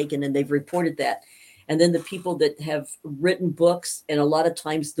been taken and they've reported that. And then the people that have written books, and a lot of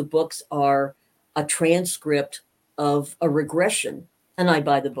times the books are a transcript of a regression. And I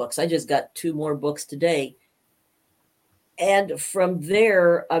buy the books. I just got 2 more books today. And from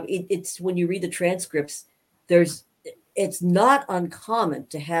there, it's when you read the transcripts, it's not uncommon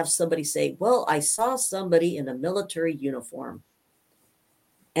to have somebody say, well, I saw somebody in a military uniform.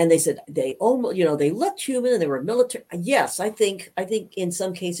 And they said they almost, they looked human and they were military. Yes, I think in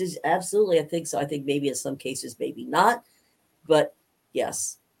some cases, absolutely. I think so. I think maybe in some cases, maybe not, but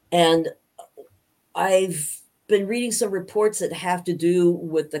yes. And I've been reading some reports that have to do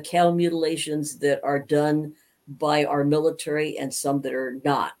with the cow mutilations that are done by our military and some that are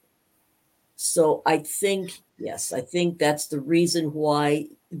not. So I think, yes, I think that's the reason why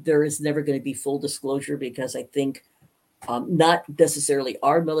there is never going to be full disclosure, because I think not necessarily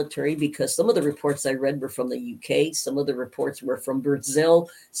our military, because some of the reports I read were from the UK, some of the reports were from Brazil,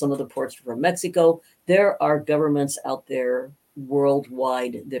 some of the reports were from Mexico. There are governments out there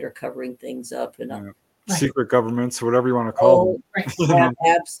worldwide that are covering things up. And secret governments, whatever you want to call them.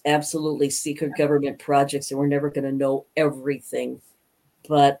 Absolutely secret government projects, and we're never going to know everything.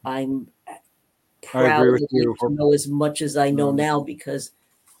 But I'm proud to know as much as I know now, because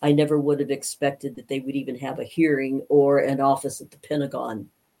I never would have expected that they would even have a hearing or an office at the Pentagon.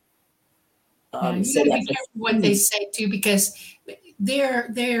 You got to be careful what they say too, because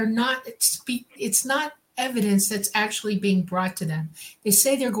they're not it's not evidence that's actually being brought to them. They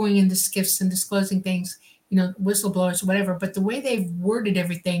say they're going into skiffs and disclosing things, whistleblowers, whatever. But the way they've worded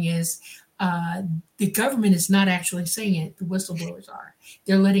everything is the government is not actually saying it. The whistleblowers are.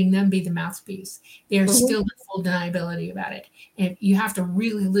 They're letting them be the mouthpiece. They're still in full deniability about it. And you have to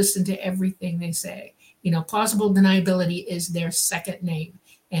really listen to everything they say. Plausible deniability is their second name,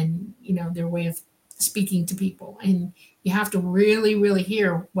 and, their way of speaking to people. And you have to really, really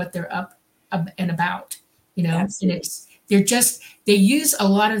hear what they're up and about, Absolutely. And they use a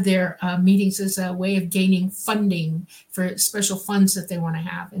lot of their meetings as a way of gaining funding for special funds that they want to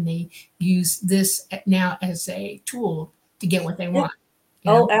have. And they use this now as a tool to get what they want.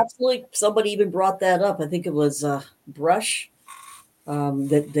 Oh, absolutely. Somebody even brought that up. I think it was Brush,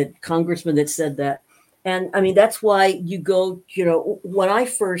 that congressman that said that. And I mean, that's why you go, when I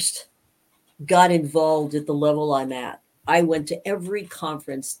first got involved at the level I'm at, I went to every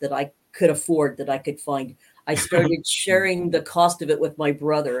conference that I could afford, that I could find. I started sharing the cost of it with my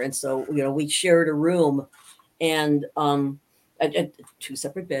brother. And so, we shared a room and 2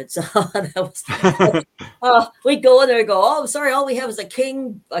 separate beds. We'd go in there and go, oh, sorry, all we have is a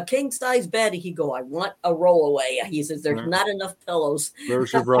king size bed. He'd go, I want a rollaway. He says, there's not enough pillows.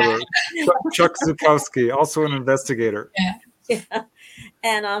 There's your brother, Chuck Zukowski, also an investigator. Yeah.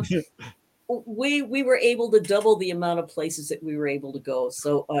 And we were able to double the amount of places that we were able to go.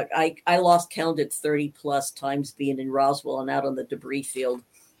 So I lost count at 30 plus times being in Roswell and out on the debris field.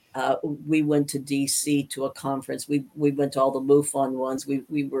 We went to DC to a conference. We went to all the MUFON ones.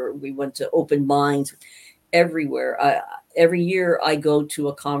 We went to Open Minds everywhere. Every year I go to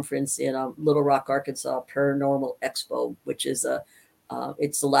a conference in Little Rock, Arkansas, Paranormal Expo, which is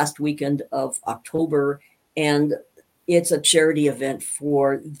it's the last weekend of October, and it's a charity event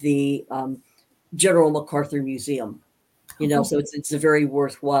for the General MacArthur Museum. So it's a very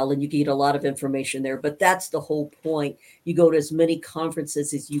worthwhile, and you can get a lot of information there. But that's the whole point. You go to as many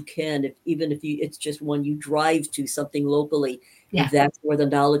conferences as you can, even if it's just one you drive to, something locally. Yeah. That's where the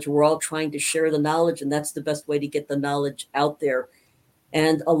knowledge. We're all trying to share the knowledge, and that's the best way to get the knowledge out there.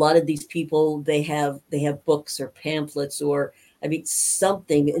 And a lot of these people, they have books or pamphlets or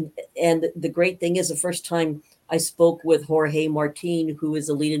something. And the great thing is, the first time I spoke with Jorge Martin, who is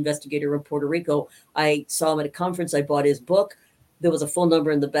a lead investigator in Puerto Rico. I saw him at a conference. I bought his book. There was a phone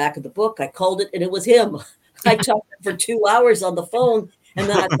number in the back of the book. I called it, and it was him. I talked to him for 2 hours on the phone, and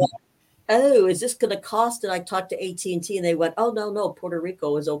then I thought, oh, is this going to cost? And I talked to AT&T and they went, oh, no, Puerto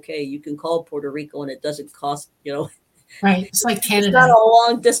Rico is okay. You can call Puerto Rico and it doesn't cost, Right. It's like it's not Canada. a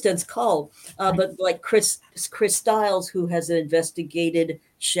long distance call. Right. But like Chris Stiles, who has investigated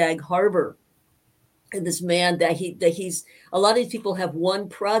Shag Harbor, and this man he's a lot of these people have one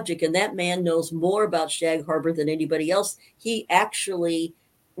project, and that man knows more about Shag Harbor than anybody else. He actually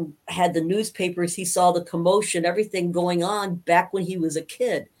had the newspapers. He saw the commotion, everything going on back when he was a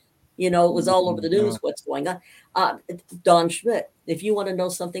kid. It was all over the Yeah. news what's going on. Uh, Don Schmidt. If you want to know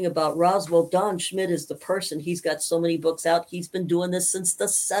something about Roswell, Don Schmidt is the person. He's got so many books out. He's been doing this since the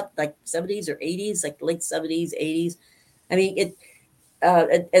 70s or 80s, like late 70s, 80s. I mean,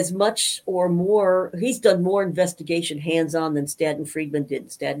 as much or more, he's done more investigation hands-on than Stanton Friedman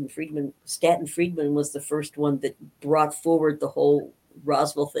did. Stanton Friedman was the first one that brought forward the whole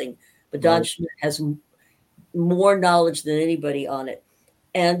Roswell thing, but Don Right. Schmidt has more knowledge than anybody on it.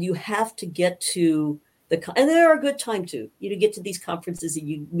 And you have to get to and they're a good time to, get to these conferences and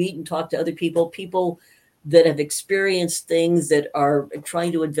you meet and talk to other people that have experienced things, that are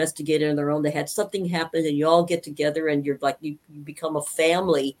trying to investigate it on their own. They had something happen and you all get together and you're like, you become a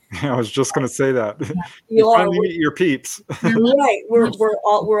family. I was just going to say that. You You are. finally meet your peeps. Right. We're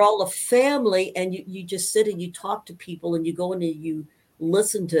all a family, and you just sit and you talk to people and you go in and you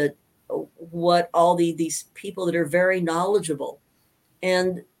listen to what all these people that are very knowledgeable.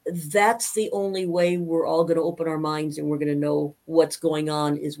 And that's the only way we're all going to open our minds and we're going to know what's going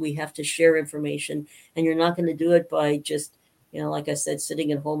on, is we have to share information. And you're not going to do it by just, like I said,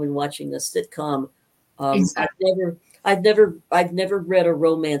 sitting at home and watching a sitcom. Exactly. I've never read a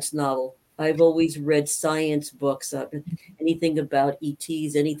romance novel. I've always read science books, anything about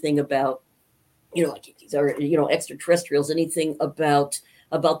ETs, anything about, like ETs or, extraterrestrials, anything about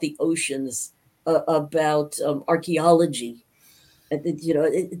the oceans, about archaeology.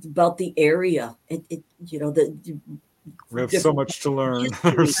 It's about the area. The We have so different much to learn.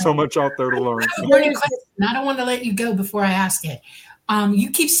 history. There's so much out there to learn. Burning There's question. I don't want to let you go before I ask it.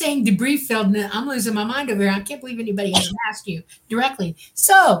 You keep saying debris field, and I'm losing my mind over here. I can't believe anybody hasn't asked you directly.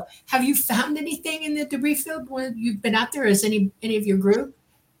 So, have you found anything in the debris field when you've been out there? Is any of your group?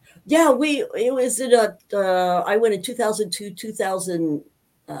 Yeah, it was I went in 2002,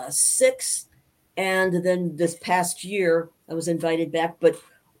 2006, and then this past year I was invited back. But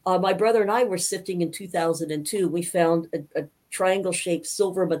my brother and I were sifting in 2002. We found a triangle shaped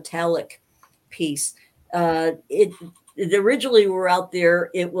silver metallic piece. It originally we were out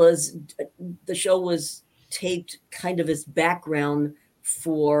there. The show was taped kind of as background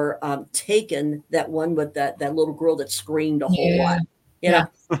for Taken, that one with that little girl that screamed a whole Yeah, lot, you yeah. know.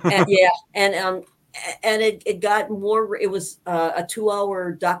 And yeah, and it got more. It was a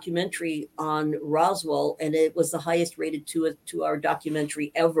 2-hour documentary on Roswell, and it was the highest rated 2-hour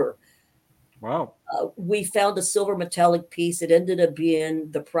documentary ever. Wow. We found a silver metallic piece. It ended up being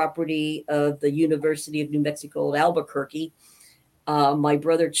the property of the University of New Mexico at Albuquerque. My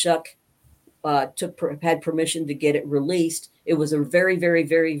brother Chuck had permission to get it released. It was a very, very,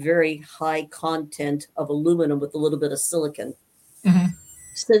 very, very high content of aluminum with a little bit of silicon. Mhm.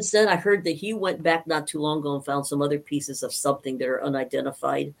 Since then, I heard that he went back not too long ago and found some other pieces of something that are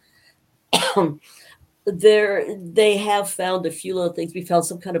unidentified. They have found a few little things. We found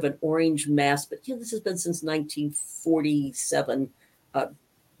some kind of an orange mass, but this has been since 1947,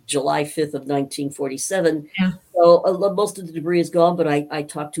 July 5th of 1947. Yeah. So most of the debris is gone, but I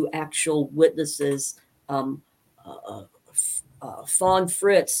talked to actual witnesses. Fawn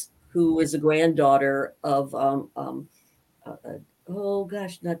Fritz, who is a granddaughter of oh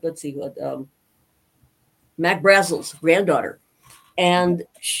gosh, not let's see what Mac Brazel's granddaughter. And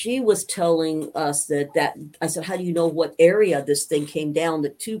she was telling us that I said, how do you know what area this thing came down? The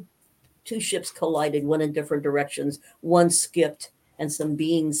two ships collided, went in different directions. One skipped, and some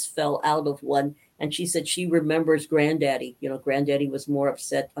beings fell out of one. And she said she remembers Granddaddy. Granddaddy was more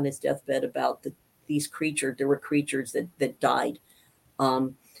upset on his deathbed about these creatures. There were creatures that died.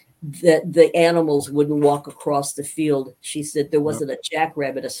 That the animals wouldn't walk across the field. She said there wasn't a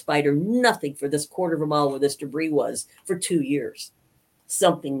jackrabbit, a spider, nothing for this quarter of a mile where this debris was for 2 years.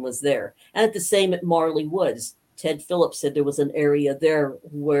 Something was there. And at the same at Marley Woods, Ted Phillips said there was an area there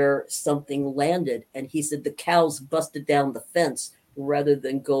where something landed. And he said the cows busted down the fence rather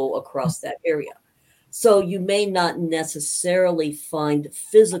than go across that area. So you may not necessarily find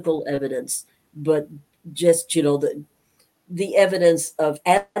physical evidence, but just, the evidence of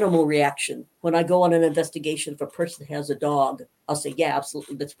animal reaction. When I go on an investigation, if a person has a dog, I'll say, yeah,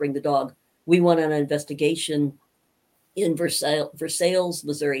 absolutely, let's bring the dog. We went on an investigation in Versailles,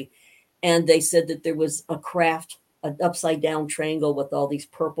 Missouri, and they said that there was a craft an upside down triangle with all these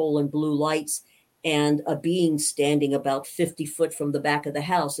purple and blue lights, and a being standing about 50 foot from the back of the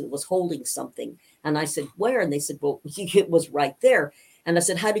house, and it was holding something. And I said, where? And they said, well, it was right there. And I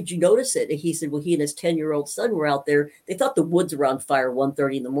said, how did you notice it? And he said, well, he and his 10-year-old son were out there. They thought the woods were on fire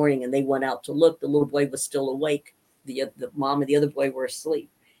 1:30 in the morning, and they went out to look. The little boy was still awake. The mom and the other boy were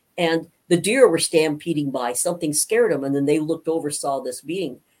asleep. And the deer were stampeding by. Something scared them. And then they looked over, saw this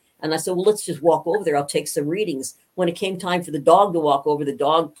being. And I said, well, let's just walk over there. I'll take some readings. When it came time for the dog to walk over, the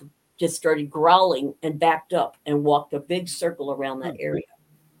dog just started growling and backed up and walked a big circle around that area.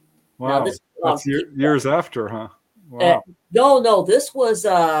 Wow. Now, that's years after, huh? Wow. No, this was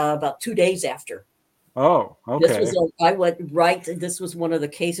about 2 days after. Oh, okay. I went right. This was one of the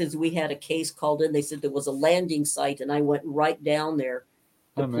cases. We had a case called in. They said there was a landing site, and I went right down there,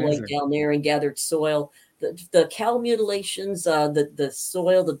 deployed down there, and gathered soil. The cow mutilations, the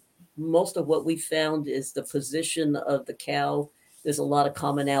soil, most of what we found is the position of the cow. There's a lot of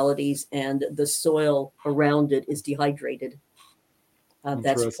commonalities, and the soil around it is dehydrated.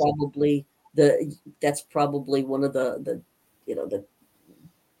 That's probably one of the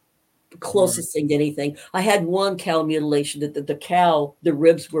closest thing to anything. I had one cow mutilation that the cow, the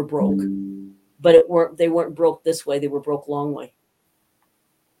ribs were broke, but they weren't broke this way. They were broke long way.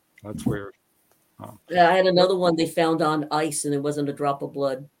 That's weird. Oh. I had another one they found on ice, and it wasn't a drop of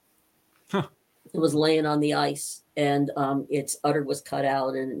blood. Huh. It was laying on the ice, and its udder was cut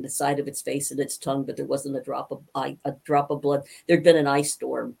out, and the side of its face and its tongue, but there wasn't a drop of blood. There'd been an ice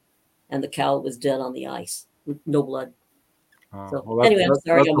storm, and the cow was dead on the ice with no blood. So well, anyway, I'm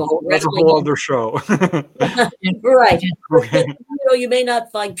sorry. That's a whole other show. Right. Okay. You may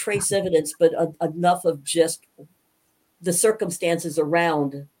not find trace evidence, but enough of just the circumstances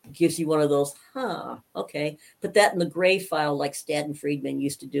around gives you one of those, okay. Put that in the gray file like Stanton Friedman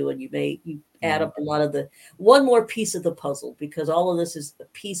used to do, and you add up a lot of one more piece of the puzzle, because all of this is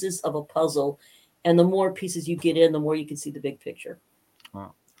pieces of a puzzle, and the more pieces you get in, the more you can see the big picture.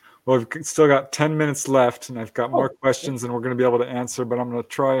 Wow. Well, we've still got 10 minutes left, and I've got more questions than we're going to be able to answer, but I'm going to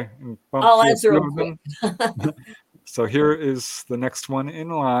try and bump I'll answer them. So here is the next one in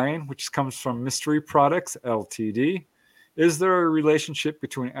line, which comes from Mystery Products Ltd. Is there a relationship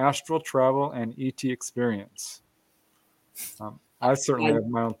between astral travel and ET experience? I certainly have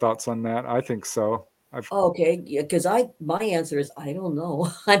my own thoughts on that. I think so. Okay, because my answer is I don't know.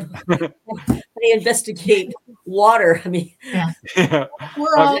 I investigate water. I mean,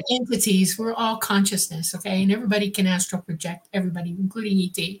 we're all entities. We're all consciousness. Okay, and everybody can astral project. Everybody, including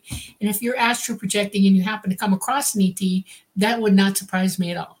ET. And if you're astral projecting and you happen to come across an ET, that would not surprise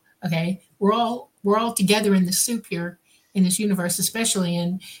me at all. Okay, we're all together in the soup here in this universe, especially,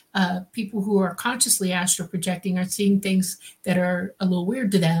 and people who are consciously astral projecting are seeing things that are a little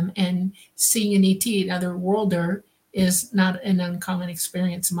weird to them, and seeing an ET, another worlder, is not an uncommon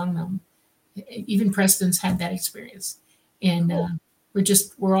experience among them. Even Preston's had that experience, and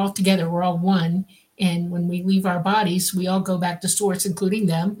we're all together. We're all one, and when we leave our bodies, we all go back to source, including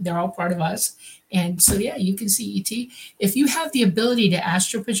them. They're all part of us, and so you can see ET if you have the ability to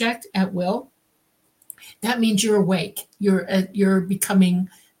astral project at will. That means you're awake. You're becoming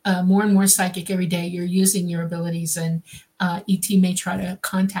more and more psychic every day. You're using your abilities, and ET may try to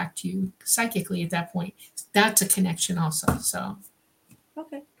contact you psychically at that point. That's a connection also. So,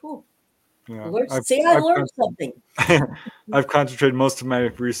 okay, cool. Yeah, I learned something. I've concentrated most of my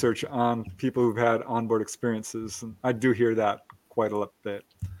research on people who've had onboard experiences, and I do hear that quite a bit.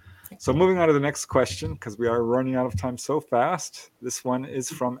 So moving on to the next question, because we are running out of time so fast. This one is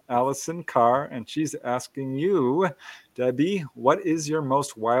from Allison Carr, and she's asking you, Debbie, what is your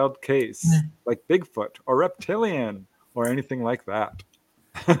most wild case? Like Bigfoot or reptilian or anything like that?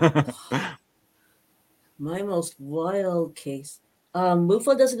 My most wild case.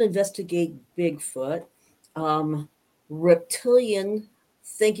 MUFO doesn't investigate Bigfoot. Reptilian,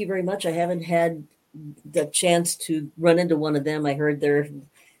 thank you very much. I haven't had the chance to run into one of them. I heard they're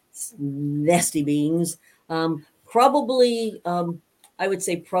nasty beings. Probably, I would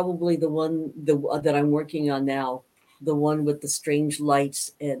say probably the one that I'm working on now, the one with the strange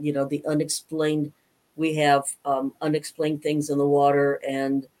lights and the unexplained. We have unexplained things in the water,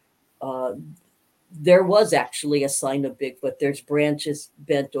 and there was actually a sign of Bigfoot. There's branches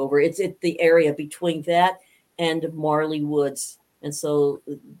bent over. It's at the area between that and Marley Woods, and so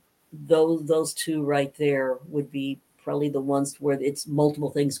those two right there would be probably the ones where it's multiple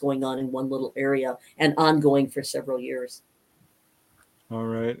things going on in one little area and ongoing for several years. All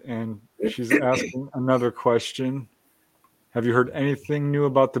right. And she's asking another question. Have you heard anything new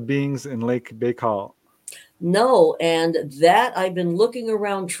about the beings in Lake Baikal? No. And that I've been looking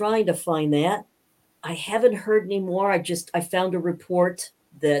around trying to find that. I haven't heard any more. I found a report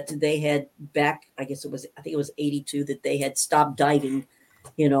that they had back, I think it was 82, that they had stopped diving.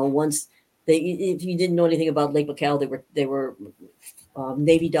 Once they, if you didn't know anything about Lake Baikal, they were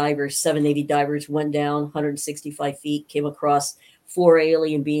Navy divers, 7 Navy divers went down 165 feet, came across 4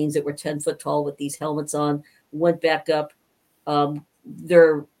 alien beings that were 10 foot tall with these helmets on, went back up.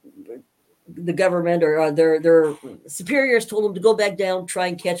 Their the government or their superiors told them to go back down, try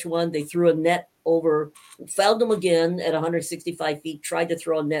and catch one. They threw a net over, found them again at 165 feet, tried to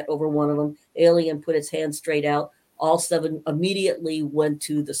throw a net over one of them. Alien put its hand straight out. All 7 immediately went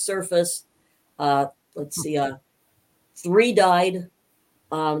to the surface. Let's see, 3 died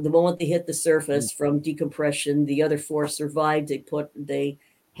the moment they hit the surface from decompression. The other 4 survived. They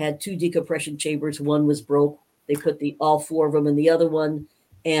had 2 decompression chambers. One was broke. They put all 4 of them in the other one,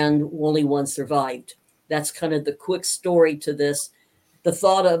 and only one survived. That's kind of the quick story to this. The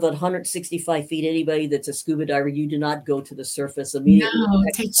thought of 165 feet, anybody that's a scuba diver, you do not go to the surface immediately. No,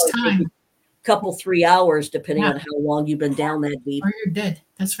 it takes time. Couple 3 hours, depending Yeah. on how long you've been down that deep. Or you're dead.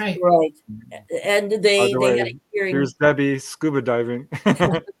 That's right. Right. And they By the had way, a hearing. here's Debbie scuba diving.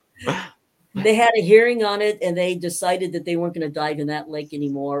 They had a hearing on it, and they decided that they weren't going to dive in that lake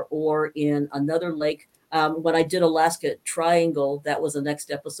anymore or in another lake. When I did Alaska Triangle, that was the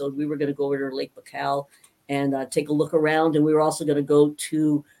next episode. We were going to go over to Lake Baikal and take a look around, and we were also going to go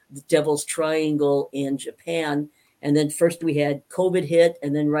to the Devil's Triangle in Japan. And then first we had COVID hit,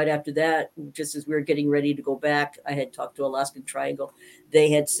 and then right after that, just as we were getting ready to go back, I had talked to Alaskan Triangle. They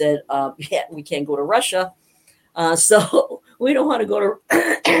had said, yeah, we can't go to Russia. So we don't want to go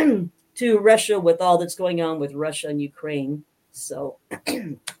to to Russia with all that's going on with Russia and Ukraine. So,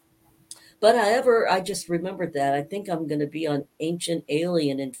 but however, I just remembered that. I think I'm going to be on Ancient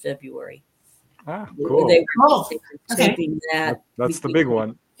Alien in February. Cool. They were Okay. taping that. That's the big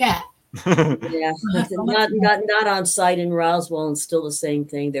one. Yeah. Yeah, not on site in Roswell, and still the same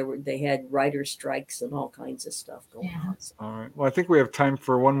thing. They had writer strikes and all kinds of stuff going on. So. All right. Well, I think we have time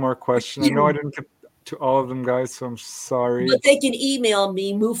for one more question. I know I didn't get to all of them, guys, so I'm sorry. But they can email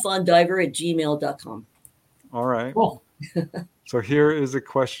me, mufondiver@gmail.com. All right. Cool. So here is a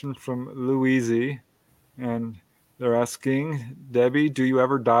question from Louise, and they're asking, Debbie, do you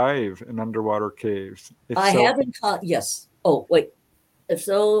ever dive in underwater caves? I haven't caught. Yes. Oh, wait. If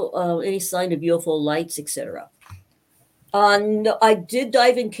so, any sign of UFO lights, etc. No, I did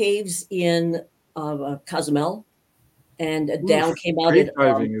dive in caves in Cozumel, and down came out. Cave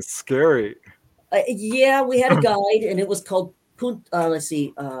diving is scary. Yeah, we had a guide, and it was called Punta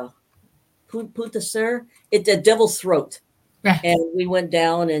Sur. It's a Devil's Throat. Right. And we went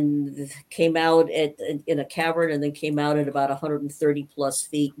down and came out in a cavern, and then came out at about 130 plus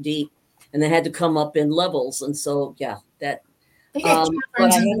feet deep, and then had to come up in levels. And so, yeah, that. They got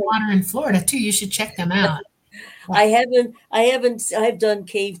caverns in the water in Florida too. You should check them out. I've done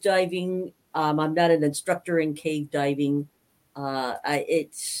cave diving. I'm not an instructor in cave diving. You're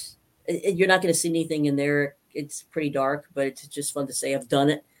not going to see anything in there. It's pretty dark, but it's just fun to say I've done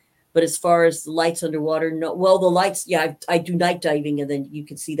it. But as far as the lights underwater, no. Well, the lights, yeah, I do night diving, and then you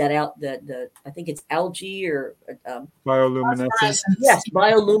can see that out. I think it's algae or bioluminescence. Yes,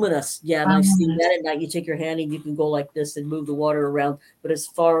 bioluminescence. Yeah, and I've seen that at night. You take your hand and you can go like this and move the water around. But as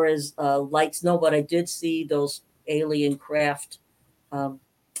far as lights, no. But I did see those alien craft,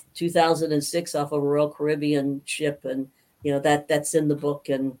 2006 off of a Royal Caribbean ship, and that's in the book.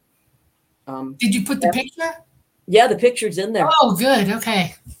 And did you put the picture? Yeah, the picture's in there. Oh, good.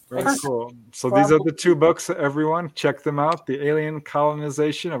 Okay. Very cool. So these are the 2 books, everyone. Check them out. The Alien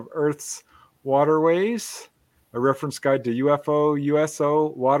Colonization of Earth's Waterways, a reference guide to UFO, USO,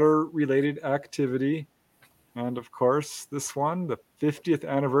 water-related activity. And, of course, this one, the 50th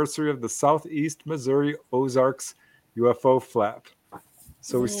anniversary of the Southeast Missouri Ozarks UFO flap.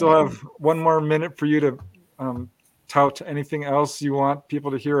 So we still have one more minute for you to tout anything else you want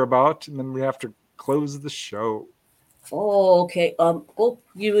people to hear about, and then we have to close the show. Oh, okay.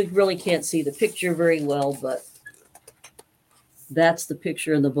 You really can't see the picture very well, but that's the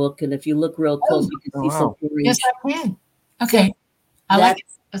picture in the book. And if you look real close, you can see something. Yes, I can. Okay. I like it.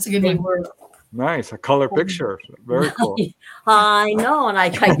 That's a good one. Nice. A color picture. Very cool. I know. And I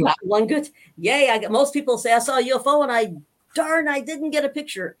got one good. Yay. Most people say I saw a UFO, and I didn't get a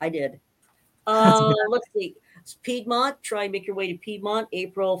picture. I did. Let's see. It's Piedmont. Try and make your way to Piedmont,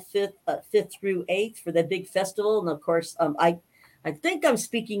 April 5th through 8th for that big festival. And of course, I think I'm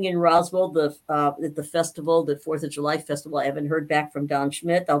speaking in Roswell, at the festival, the 4th of July festival. I haven't heard back from Don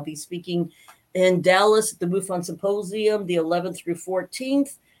Schmidt. I'll be speaking in Dallas at the MUFON Symposium, the 11th through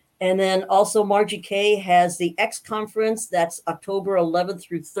 14th. And then also Margie Kay has the X Conference. That's October 11th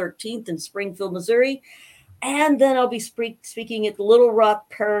through 13th in Springfield, Missouri. And then I'll be speaking at the Little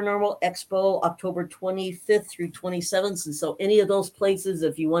Rock Paranormal Expo, October 25th through 27th. And so any of those places,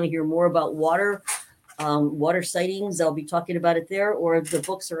 if you want to hear more about water sightings, I'll be talking about it there, or the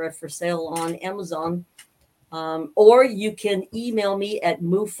books are for sale on Amazon. Or you can email me at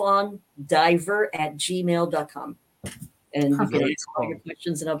mufondiver@gmail.com. And you can ask all your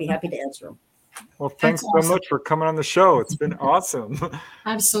questions, and I'll be happy to answer them. Well, thanks so much for coming on the show. It's been awesome.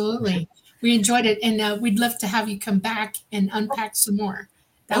 Absolutely. We enjoyed it, and we'd love to have you come back and unpack some more.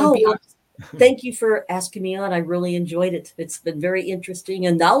 That would be awesome. Thank you for asking me on. I really enjoyed it. It's been very interesting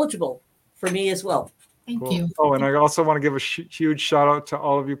and knowledgeable for me as well. Thank you. Oh, and I also want to give a huge shout out to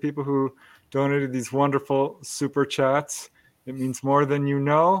all of you people who donated these wonderful super chats. It means more than you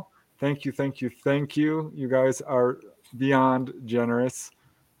know. Thank you, thank you, thank you. You guys are beyond generous,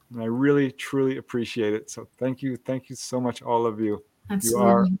 and I really, truly appreciate it. So thank you so much, all of you. Absolutely. You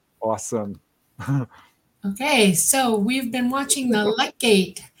are awesome. Okay, so we've been watching the Light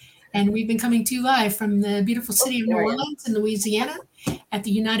Gate, and we've been coming to you live from the beautiful city of New Orleans in Louisiana at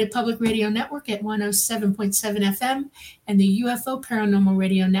the United Public Radio Network at 107.7 FM and the UFO Paranormal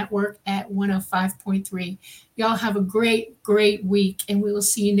Radio Network at 105.3. Y'all have a great, great week, and we will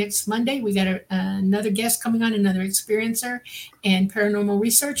see you next Monday. We got another guest coming on, another experiencer and paranormal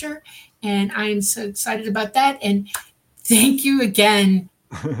researcher, and I am so excited about that. And thank you again.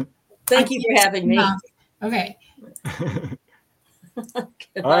 Thank you for having me. Okay.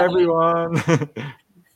 Bye, everyone.